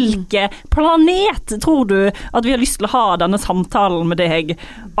 på hvilke planet tror du at vi har lyst til å ha denne samtalen med deg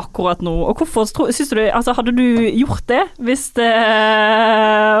akkurat nå, og hvorfor synes du, altså hadde du gjort det hvis det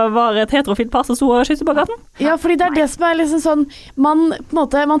var et heterofilt par som stod og skysset på gaten? Ja, fordi det er det som er liksom sånn,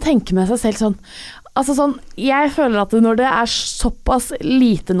 man tenker med seg selv sånn, altså sånn, jeg føler at når det er såpass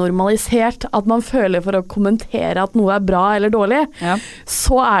lite normalisert at man føler for å kommentere at noe er bra eller dårlig,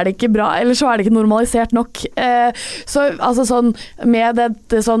 så er det ikke bra, eller så er det ikke normalisert nok. Så altså sånn, med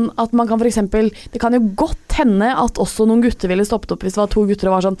det sånn at man kan for eksempel, det kan jo godt hende at også noen gutter ville stoppet opp hvis det var 2 gutter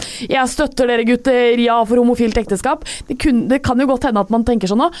og var sånn, jeg støtter dere gutter, ja for homofilt ekteskap. Det kan jo godt hende at man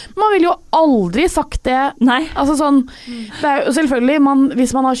tenker sånn også. Man vil jo aldri sagt det. Nei. Altså sånn, det er jo selvfølgelig,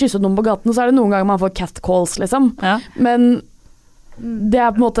 hvis man har kysset noen på gaten, så er det noen ganger man får catcalls, liksom. Men det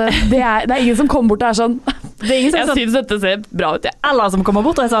er på en måte, det er ingen som kommer bort og er sånn, det er ingen som synes dette ser bra ut, eller som kommer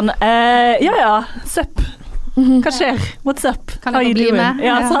bort og er sånn, sup. Hva skjer? What's up? Kan jeg bli med?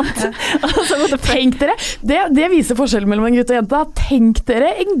 Ja, sant. Tenk dere, det viser forskjellen mellom en gutt og jente. Tenk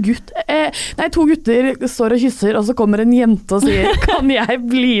dere, 2 gutter står og kysser, og så kommer en jente og sier, kan jeg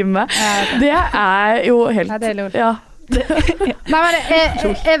bli med? Det er jo helt... Ja, det er lurt. Nei, men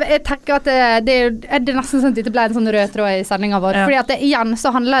jeg tenker at det er nesten sånn at det ble en sånn rød tråd i sendingen vår, fordi at igjen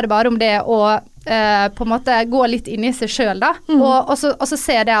så handler det bare om det å på en måte gå litt inn i seg selv da, og så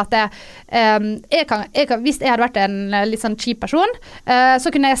ser det at hvis jeg hadde vært en litt sånn kjip person, så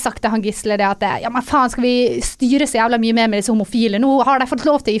kunne jeg sagt til han Gisle det at ja, men faen, skal vi styre så jævla mye med disse homofile? Nå har de fått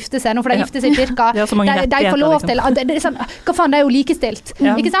lov til å gifte seg, nå får de gifte seg i kirka, de får lov til, det er sånn, hva faen, det er jo likestilt,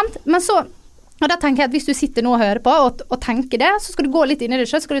 ikke sant? Men så og da tenker jeg at hvis du sitter nå og hører på og tenker det, så skal du gå litt inn i det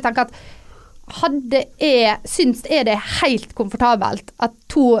selv, så skal du tenke at synes det helt komfortabelt at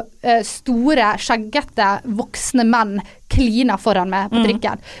 2 store, skjeggete, voksne menn klina foran meg på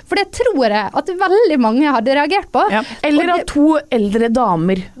trykken. For det tror jeg at veldig mange hadde reagert på. Ja. Eller av to eldre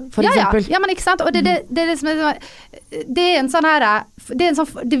damer, for eksempel. Ja, men ikke sant? Og det som det er en sånn her,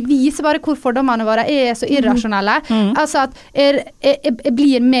 det viser bare hvor fordommene våre er så irrasjonelle. Altså at jeg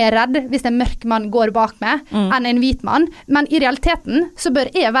blir mer redd hvis en mørk mann går bak meg enn en hvit mann, men i realiteten så bør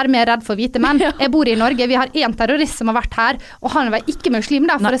jeg være mer redd for hvite menn. Jeg bor i Norge, vi har en terrorist som har vært her, og han var ikke muslim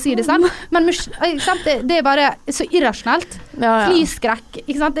da, for å si det sånn, men det er bare så irrasjonelt. Flyskrekk,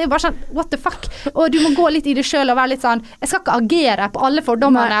 ikke sant? Det er bare sånn, what the fuck? Og du må gå litt i det selv og være litt sånn, jeg skal ikke agere på alle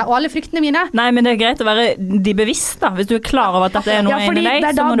fordommene og alle fryktene mine. Nei, men det er greit å være de bevisst da, hvis du er klar over at dette er noe inni deg.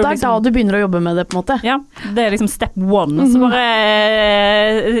 Det er da du begynner å jobbe med det, på en måte. Ja, det er liksom step one. Så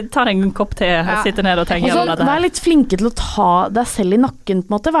bare ta deg en kopp te, sitte ned og tenke over dette her. Vær litt flinke til å ta deg selv i nakken,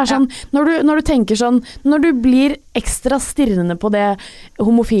 på en måte. Vær sånn, når du tenker sånn, når du blir ekstra stirrende på det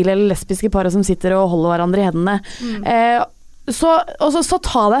homofile eller lesbiske paret som sitter og holder hverandre i hendene, så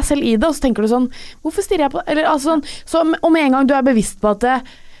ta deg selv i det, og så tenker du sånn, hvorfor stirrer jeg på, eller altså sånn, så om en gang du er bevisst på at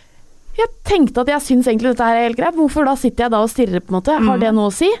jeg tenkte at jeg synes egentlig dette her er helt greit, hvorfor da sitter jeg da og stirrer, på en måte? Har det noe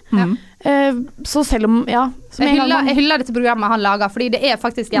å si? Så selv om, jeg hyller dette programmet han lager, fordi det er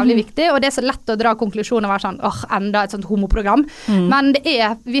faktisk jævlig viktig, og det er så lett å dra konklusjoner og være sånn, enda et sånt homoprogram, men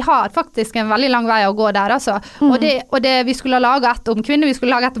vi har faktisk en veldig lang vei å gå der, altså. Og det vi skulle lage et om kvinner, vi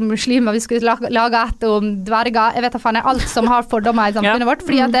skulle lage et om muslimer, vi skulle lage et om dverger, jeg vet at faen alt som har fordommer i samfunnet vårt,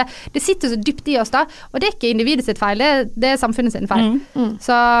 fordi at det sitter så dypt i oss da, og det er ikke individet sitt feil, det er samfunnet sin feil.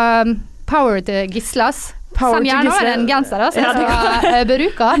 Så power til Gislas. Send gjerne over en genser, så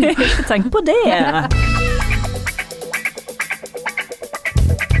beruker han. Ikke tenk på det.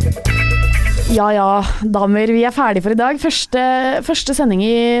 Ja, damer, vi er ferdige for i dag. Første sending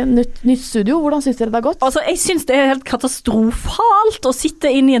i nytt studio. Hvordan synes dere det har gått? Altså, jeg synes det er helt katastrofalt å sitte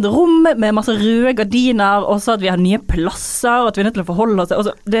inne i et rom med masse røde gardiner, og så at vi har nye plasser, og at vi er nødt til å forholde oss.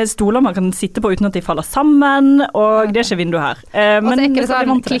 Altså, det er stoler man kan sitte på uten at de faller sammen, og det er ikke vindu her. Og så er ikke det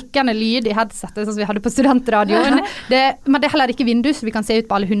sånn klikkende lyd i headsetet, sånn som vi hadde på studentradioen. Men det er heller ikke vindu, så vi kan se ut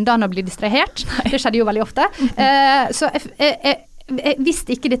på alle hundene og bli distrahert. Det skjedde jo veldig ofte. Så hvis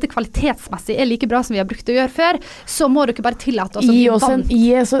ikke dette kvalitetsmessig er like bra som vi har brukt å gjøre før, så må dere bare tillate oss å bli vant til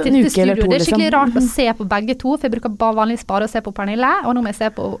dette studio. Det er skikkelig rart å se på begge to, for jeg bruker bare vanligvis bare å se på Pernille, og nå må jeg se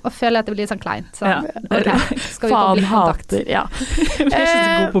på og føle at det blir sånn kleint. Så, skal vi få blikkontakt? Ja. Vi er ikke så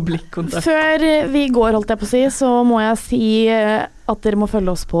gode på blikkontakt. Før vi går, holdt jeg på å si, så må jeg si at dere må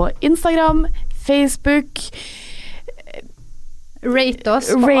følge oss på Instagram, Facebook, Rate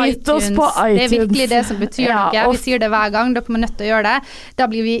oss på iTunes. Det er virkelig det som betyr noe. Vi sier det hver gang, dere må nødt til å gjøre det. Da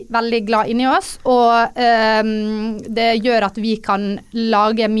blir vi veldig glad inni oss, og det gjør at vi kan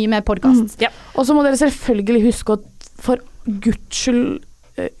lage mye mer podcast. Og så må dere selvfølgelig huske å for Guds skyld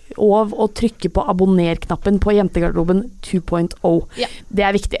å trykke på abonner-knappen på Jentegarderoben 2.0. Det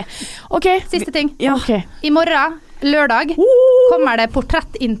er viktig. Ok. Siste ting. I morgen, lørdag, kommer det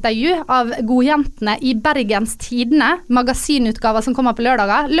portrettintervju av godjentene i Bergens Tidende, magasinutgaver som kommer på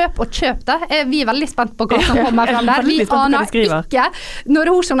lørdager. Løp og kjøp det. Vi er veldig spent på hva som kommer frem der. Vi aner ikke.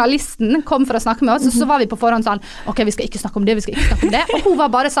 Når journalisten kom for å snakke med oss, så var vi på forhånd sånn, ok, vi skal ikke snakke om det, og hun var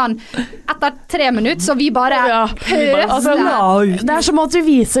bare sånn, etter 3 minutter, så vi bare det er som at du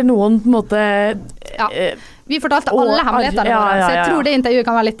viser noen på en måte vi fortalte alle hemmelighetene våre, så jeg tror det intervjuet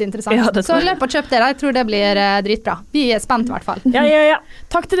kan være litt interessant. Så løp og kjøp det, jeg tror det blir dritbra. Vi er spent i hvert fall.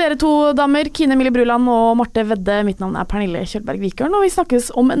 Takk til dere to damer, Kine Emilie Bruland og Marte Vedde. Mitt navn er Pernille Kjølberg Vikørn, og vi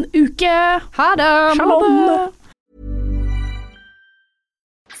snakkes om en uke. Ha det! Shalom!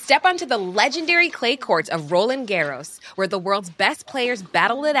 Step onto the legendary clay courts of Roland Garros, where the world's best players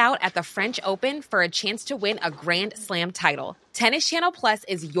battle it out at the French Open for a chance to win a Grand Slam title. Tennis Channel Plus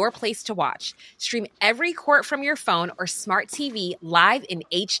is your place to watch. Stream every court from your phone or smart TV live in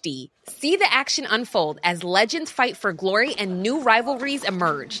HD. See the action unfold as legends fight for glory and new rivalries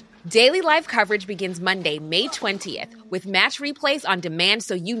emerge. Daily live coverage begins Monday, May 20th, with match replays on demand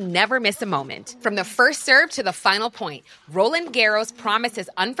so you never miss a moment. From the first serve to the final point, Roland Garros promises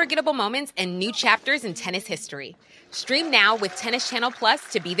unforgettable moments and new chapters in tennis history. Stream now with Tennis Channel Plus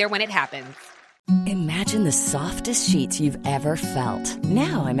to be there when it happens. Imagine the softest sheets you've ever felt.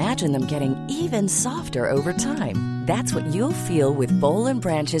 Now imagine them getting even softer over time. That's what you'll feel with Boll &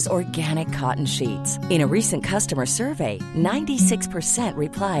 Branch's organic cotton sheets. In a recent customer survey, 96%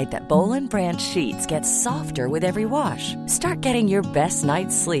 replied that Boll & Branch sheets get softer with every wash. Start getting your best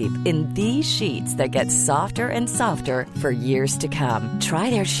night's sleep in these sheets that get softer and softer for years to come. Try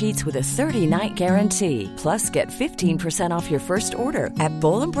their sheets with a 30-night guarantee. Plus, get 15% off your first order at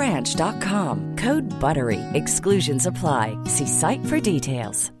bollandbranch.com. Code BUTTERY. Exclusions apply. See site for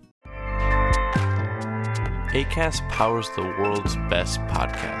details. Acast powers the world's best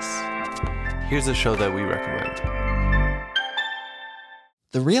podcasts. Here's a show that we recommend.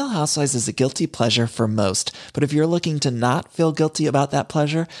 The Real Housewives is a guilty pleasure for most, but if you're looking to not feel guilty about that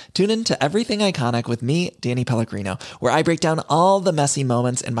pleasure, tune in to Everything Iconic with me, Danny Pellegrino, where I break down all the messy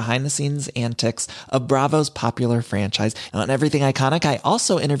moments and behind-the-scenes antics of Bravo's popular franchise. And on Everything Iconic, I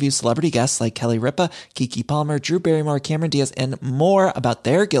also interview celebrity guests like Kelly Ripa, Keke Palmer, Drew Barrymore, Cameron Diaz, and more about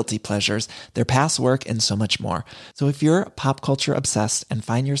their guilty pleasures, their past work, and so much more. So if you're pop culture obsessed and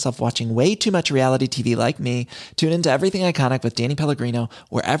find yourself watching way too much reality TV like me, tune in to Everything Iconic with Danny Pellegrino,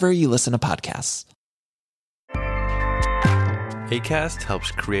 wherever you listen to podcasts. Acast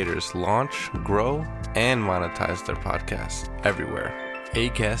helps creators launch, grow, and monetize their podcasts everywhere.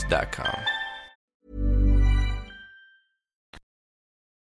 Acast.com.